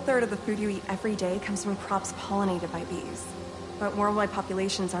 A full third of the food you eat every day comes from crops pollinated by bees. But worldwide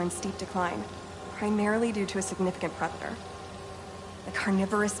populations are in steep decline, primarily due to a significant predator, the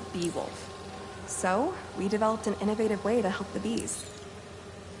carnivorous bee wolf. So, we developed an innovative way to help the bees.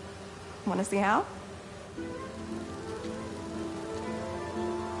 Want to see how?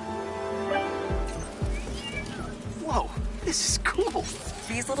 Whoa, this is cool.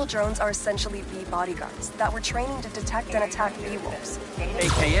 These little drones are essentially bee bodyguards that were training to detect and attack bee wolves.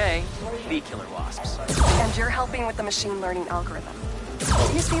 AKA bee killer wasps. And you're helping with the machine learning algorithm.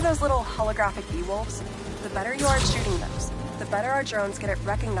 Do you see those little holographic bee wolves? The better you are at shooting those, the better our drones get at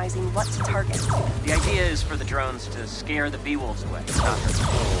recognizing what to target. The idea is for the drones to scare the bee wolves away, not hurt them.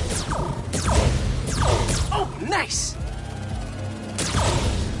 Oh, nice!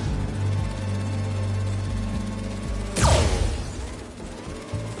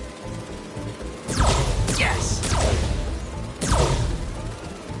 Yes!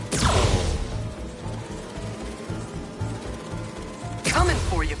 Coming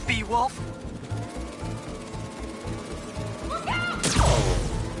for you, bee wolf!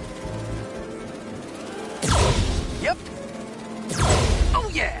 Yep. Oh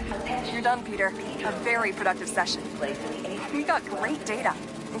yeah! You're done, Peter. A very productive session. We got great data.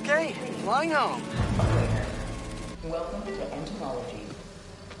 Okay, flying home. Welcome to entomology.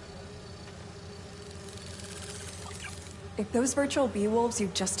 If those virtual bee wolves you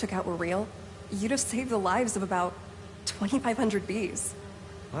just took out were real, you'd have saved the lives of about 2,500 bees.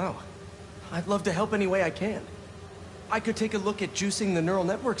 Wow. I'd love to help any way I can. I could take a look at juicing the neural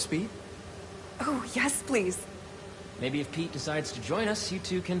network speed. Oh, yes, please. Maybe if Pete decides to join us, you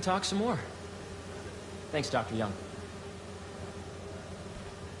two can talk some more. Thanks, Dr. Young.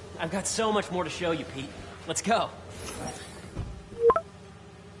 I've got so much more to show you, Pete. Let's go.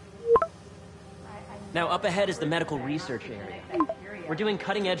 Now, up ahead is the medical research area. We're doing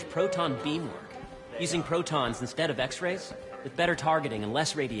cutting-edge proton beam work, using protons instead of X-rays, with better targeting and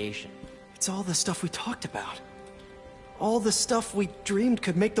less radiation. It's all the stuff we talked about. All the stuff we dreamed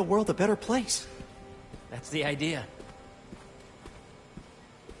could make the world a better place. That's the idea.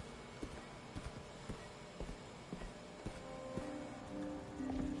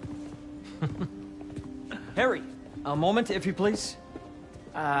 Harry! A moment, if you please.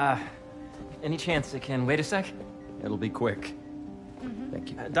 Any chance it can wait a sec? It'll be quick. Thank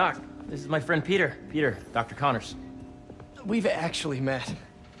you. Doc, this is my friend Peter. Peter, Dr. Connors. We've actually met.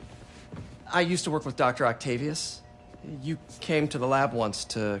 I used to work with Dr. Octavius. You came to the lab once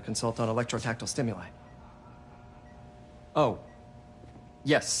to consult on electrotactile stimuli. Oh.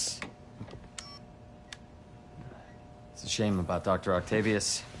 Yes. It's a shame about Dr.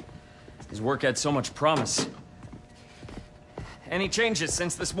 Octavius. His work had so much promise. Any changes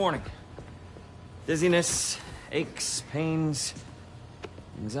since this morning? Dizziness, aches, pains,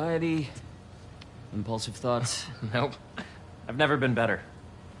 anxiety, impulsive thoughts? Nope. I've never been better.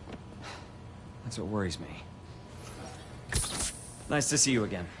 That's what worries me. Nice to see you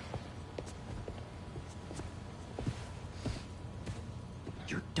again.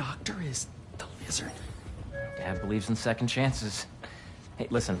 Your doctor is the lizard. Dad believes in second chances. Hey,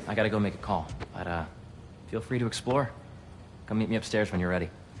 listen, I gotta go make a call, but feel free to explore. Come meet me upstairs when you're ready.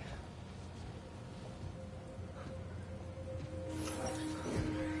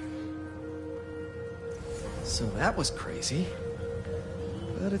 So that was crazy.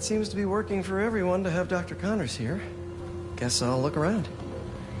 But it seems to be working for everyone to have Dr. Connors here. Guess I'll look around.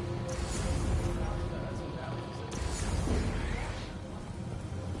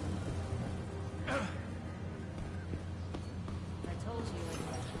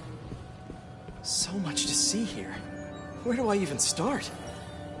 So much to see here. Where do I even start?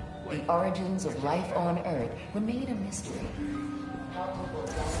 The origins of life on Earth remain a mystery. How will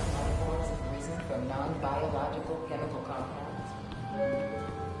organic life forms have risen from non-biological chemical compounds?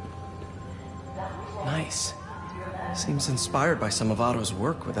 Nice. Seems inspired by some of Otto's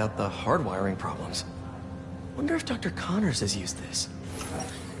work without the hardwiring problems. Wonder if Dr. Connors has used this.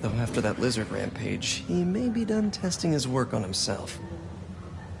 Though after that lizard rampage, he may be done testing his work on himself.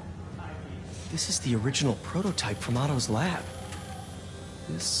 This is the original prototype from Otto's lab.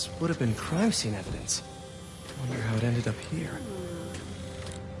 This would have been crime scene evidence. Wonder how it ended up here.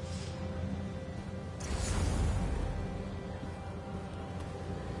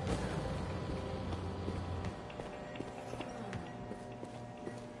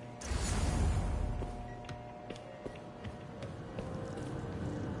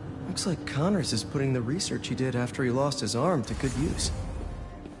 Looks like Connors is putting the research he did after he lost his arm to good use.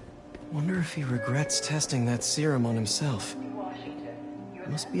 Wonder if he regrets testing that serum on himself. It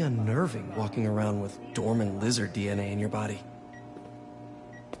must be unnerving walking around with dormant lizard DNA in your body.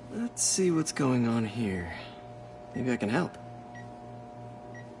 Let's see what's going on here. Maybe I can help.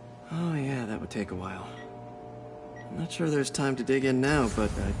 Oh yeah, that would take a while. I'm not sure there's time to dig in now,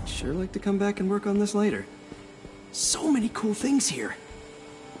 but I'd sure like to come back and work on this later. So many cool things here.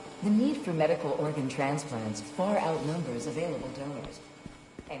 The need for medical organ transplants far outnumbers available donors.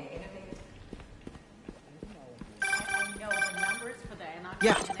 An innovative...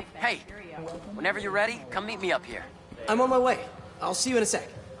 Yeah. Hey, whenever you're ready, come meet me up here. I'm on my way. I'll see you in a sec.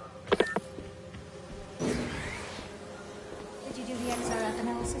 Did you do the XRF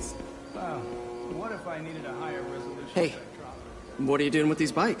analysis? Well, what if I needed a higher resolution? Hey, what are you doing with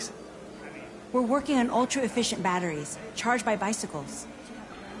these bikes? We're working on ultra-efficient batteries, charged by bicycles.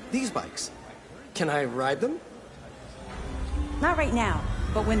 These bikes? Can I ride them? Not right now,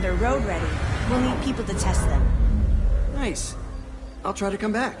 but when they're road ready, we'll need people to test them. Nice. I'll try to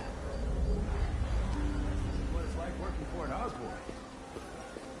come back. What it's like working for an Osborne.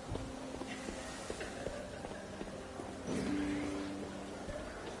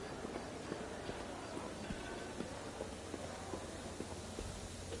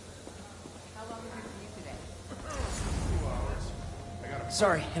 How long is your commute today? 2 hours.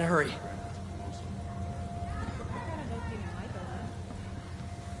 Sorry, in a hurry.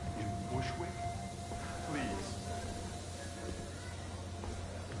 In Bushwick? Please.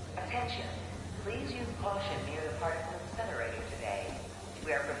 Attention. Please use caution near the particle incinerator today.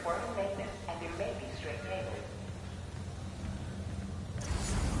 We are performing maintenance and there may be stray cables.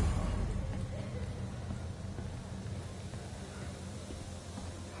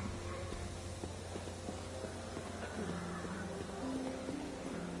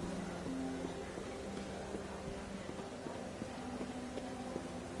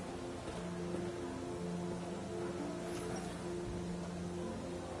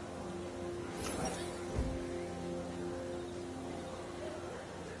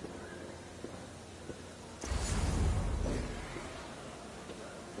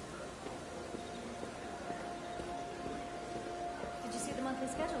 Did you see the monthly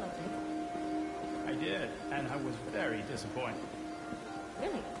schedule update? I did, and I was very disappointed.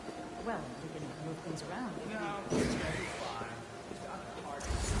 Really? Well, we can move things around. No, it's gonna be fine. Dr. Hart.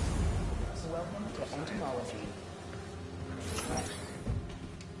 Welcome to entomology.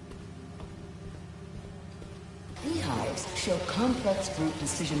 Beehives show complex group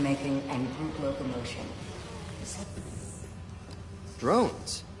decision-making and group locomotion.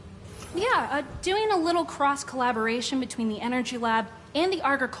 Drones? Yeah, doing a little cross-collaboration between the Energy Lab and the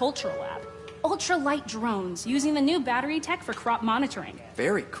Agricultural Lab. Ultra-light drones, using the new battery tech for crop monitoring.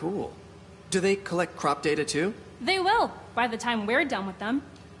 Very cool. Do they collect crop data too? They will, by the time we're done with them.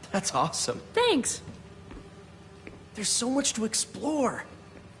 That's awesome. Thanks. There's so much to explore.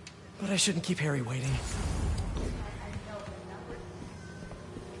 But I shouldn't keep Harry waiting.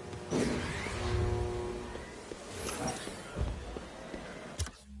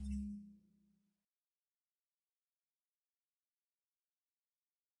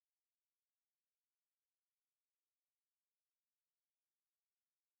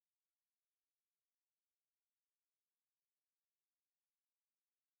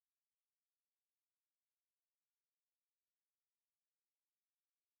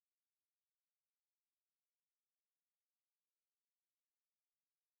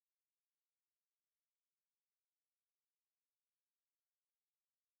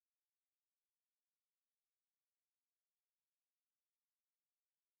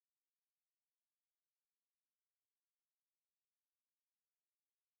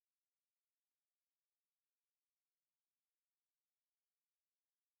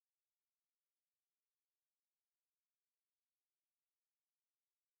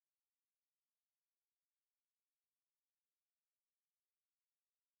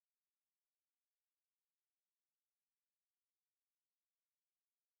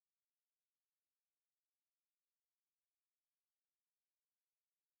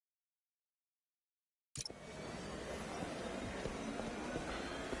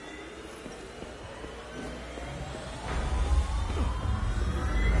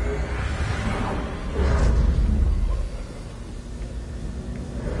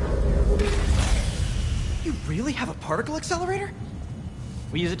 really have a particle accelerator?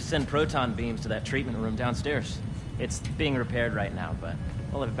 We use it to send proton beams to that treatment room downstairs. It's being repaired right now, but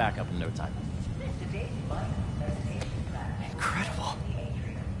we'll have it back up in no time. Incredible.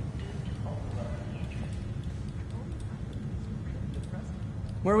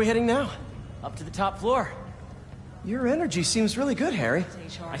 Where are we heading now? Up to the top floor. Your energy seems really good, Harry.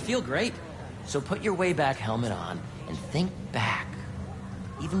 I feel great. So put your way back helmet on and think back.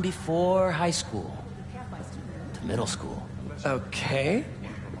 Even before high school. To middle school. Okay.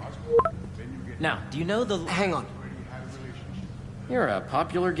 Now, do you know the... Hang on. You're a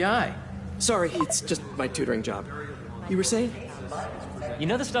popular guy. Sorry, it's just my tutoring job. You were saying? You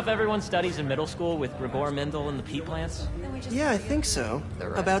know the stuff everyone studies in middle school with Gregor Mendel and the pea plants? Yeah, I think so.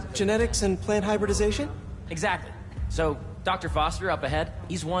 About genetics and plant hybridization? Exactly. So, Dr. Foster up ahead,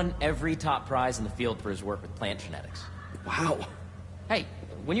 he's won every top prize in the field for his work with plant genetics. Wow. Hey,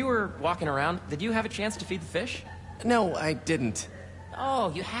 when you were walking around, did you have a chance to feed the fish? No, I didn't.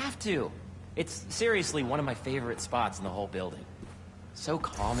 Oh, you have to. It's seriously one of my favorite spots in the whole building. So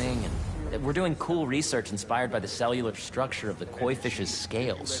calming, and we're doing cool research inspired by the cellular structure of the koi fish's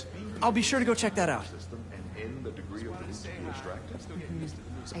scales. I'll be sure to go check that out.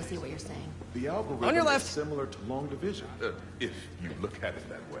 I see what you're saying. The algorithm On your left. is similar to long division, if you look at it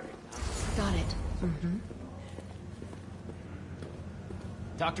that way. Got it.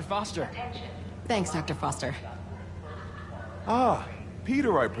 Dr. Foster. Thanks, Dr. Foster. Ah,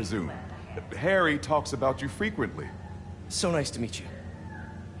 Peter, I presume. Harry talks about you frequently. So nice to meet you.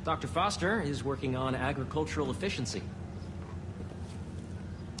 Dr. Foster is working on agricultural efficiency.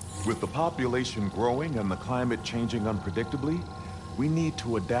 With the population growing and the climate changing unpredictably, we need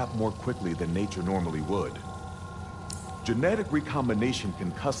to adapt more quickly than nature normally would. Genetic recombination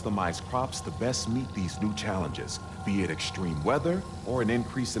can customize crops to best meet these new challenges, be it extreme weather or an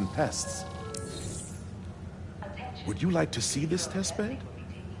increase in pests. Would you like to see this testbed?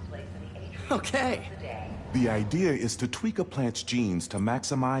 Okay. The idea is to tweak a plant's genes to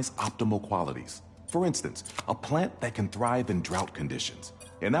maximize optimal qualities. For instance, a plant that can thrive in drought conditions.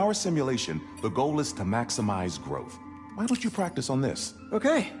 In our simulation, the goal is to maximize growth. Why don't you practice on this?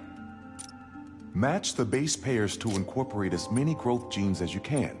 Okay. Match the base pairs to incorporate as many growth genes as you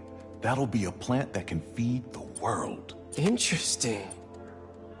can. That'll be a plant that can feed the world. Interesting.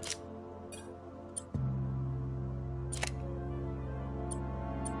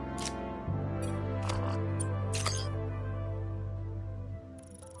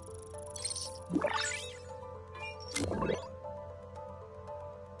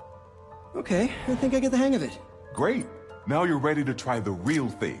 Okay, I think I get the hang of it. Great. Now you're ready to try the real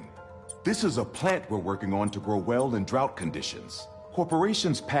thing. This is a plant we're working on to grow well in drought conditions.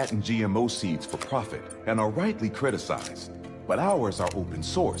 Corporations patent GMO seeds for profit and are rightly criticized. But ours are open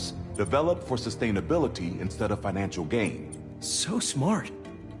source, developed for sustainability instead of financial gain. So smart.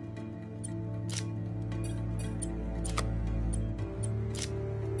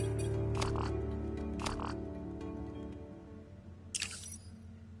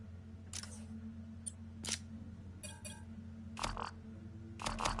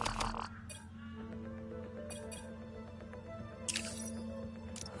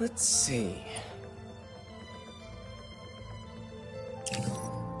 Let's see.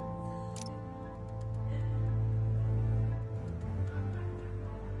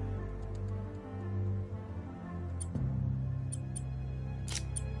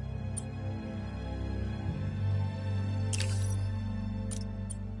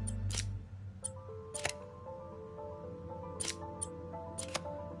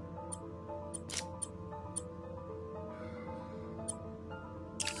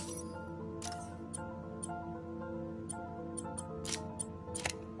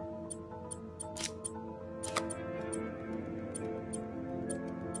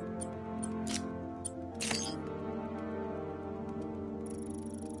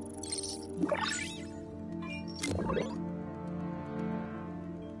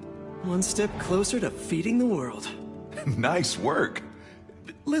 One step closer to feeding the world. Nice work.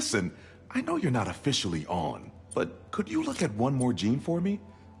 Listen, I know you're not officially on, but could you look at one more gene for me?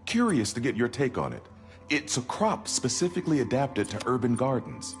 Curious to get your take on it. It's a crop specifically adapted to urban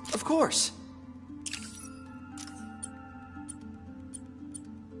gardens. Of course.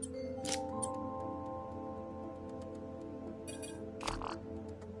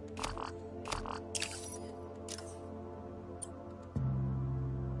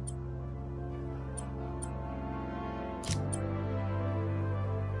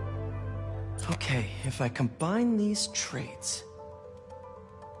 Okay, if I combine these traits...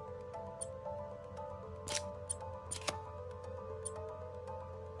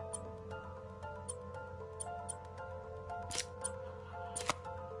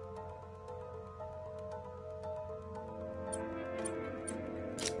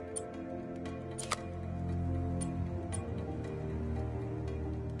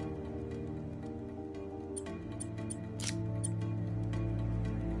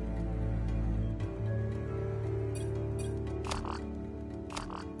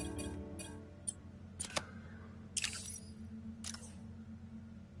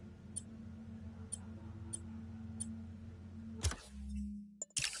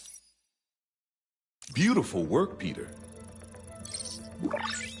 Beautiful work, Peter.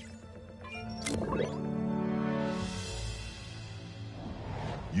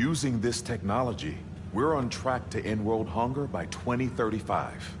 Using this technology, we're on track to end world hunger by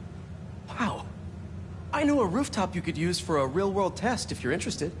 2035. Wow. I know a rooftop you could use for a real-world test if you're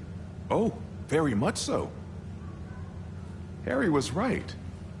interested. Oh, very much so. Harry was right.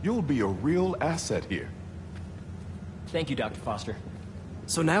 You'll be a real asset here. Thank you, Dr. Foster.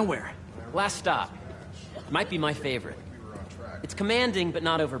 So now where? Last stop. Might be my favorite. It's commanding, but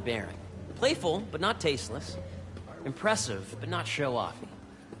not overbearing. Playful, but not tasteless. Impressive, but not show-offy.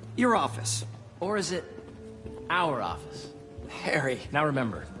 Your office. Or is it our office? Harry. Now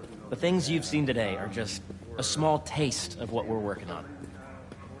remember, the things you've seen today are just a small taste of what we're working on.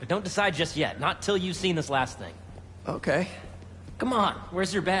 But don't decide just yet, not till you've seen this last thing. Okay. Come on,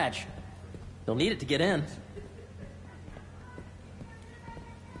 where's your badge? You'll need it to get in.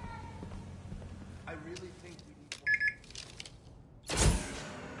 I really think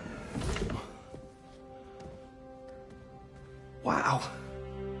we need Wow.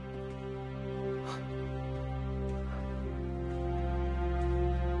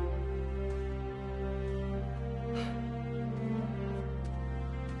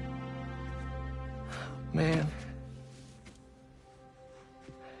 Man.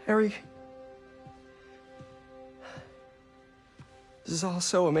 Harry. This is all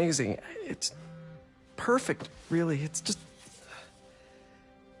so amazing. It's perfect, really. It's just...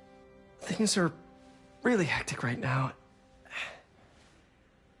 Things are really hectic right now.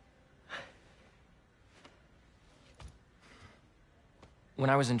 When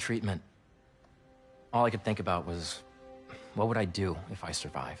I was in treatment, all I could think about was, what would I do if I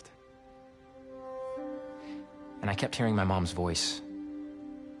survived? And I kept hearing my mom's voice,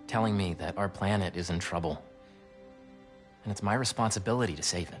 telling me that our planet is in trouble, and it's my responsibility to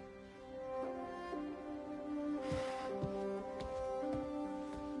save it.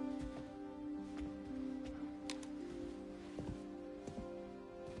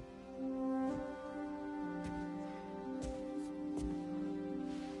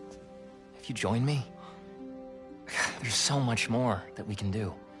 If you join me, there's so much more that we can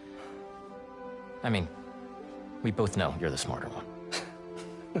do. I mean, we both know you're the smarter one.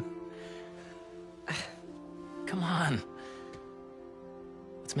 Come on.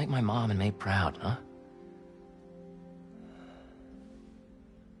 Let's make my mom and May proud, huh?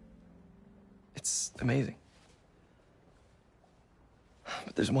 It's amazing.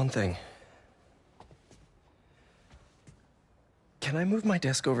 But there's one thing. Can I move my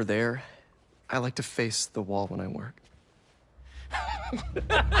desk over there? I like to face the wall when I work.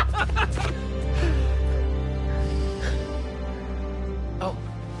 Oh,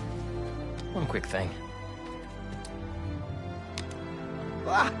 one quick thing.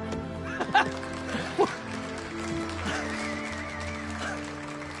 Ah.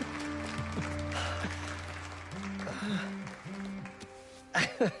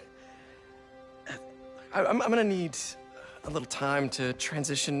 I'm gonna need a little time to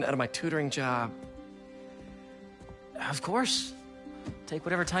transition out of my tutoring job. Of course. Take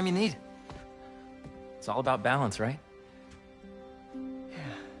whatever time you need. It's all about balance, right?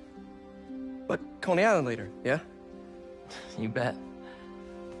 But Coney Island later, yeah? You bet.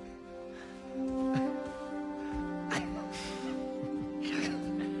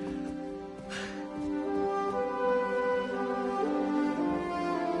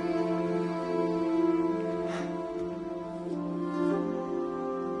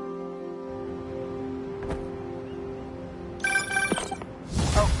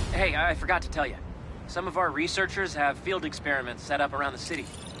 Hey, I forgot to tell you. Some of our researchers have field experiments set up around the city.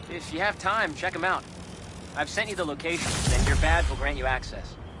 If you have time, check them out. I've sent you the locations, and your badge will grant you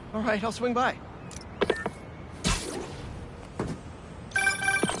access. All right, I'll swing by.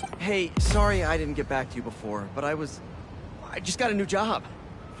 Hey, sorry I didn't get back to you before, but I just got a new job.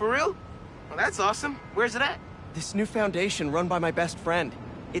 For real? Well, that's awesome. Where's it at? This new foundation run by my best friend.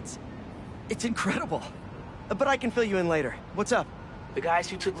 It's incredible. But I can fill you in later. What's up? The guys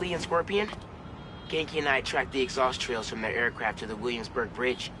who took Lee and Scorpion? Genki and I tracked the exhaust trails from their aircraft to the Williamsburg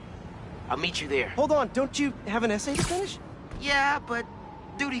Bridge. I'll meet you there. Hold on, don't you have an essay to finish? Yeah, but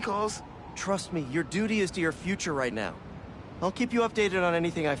duty calls. Trust me, your duty is to your future right now. I'll keep you updated on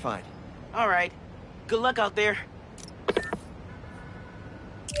anything I find. All right. Good luck out there.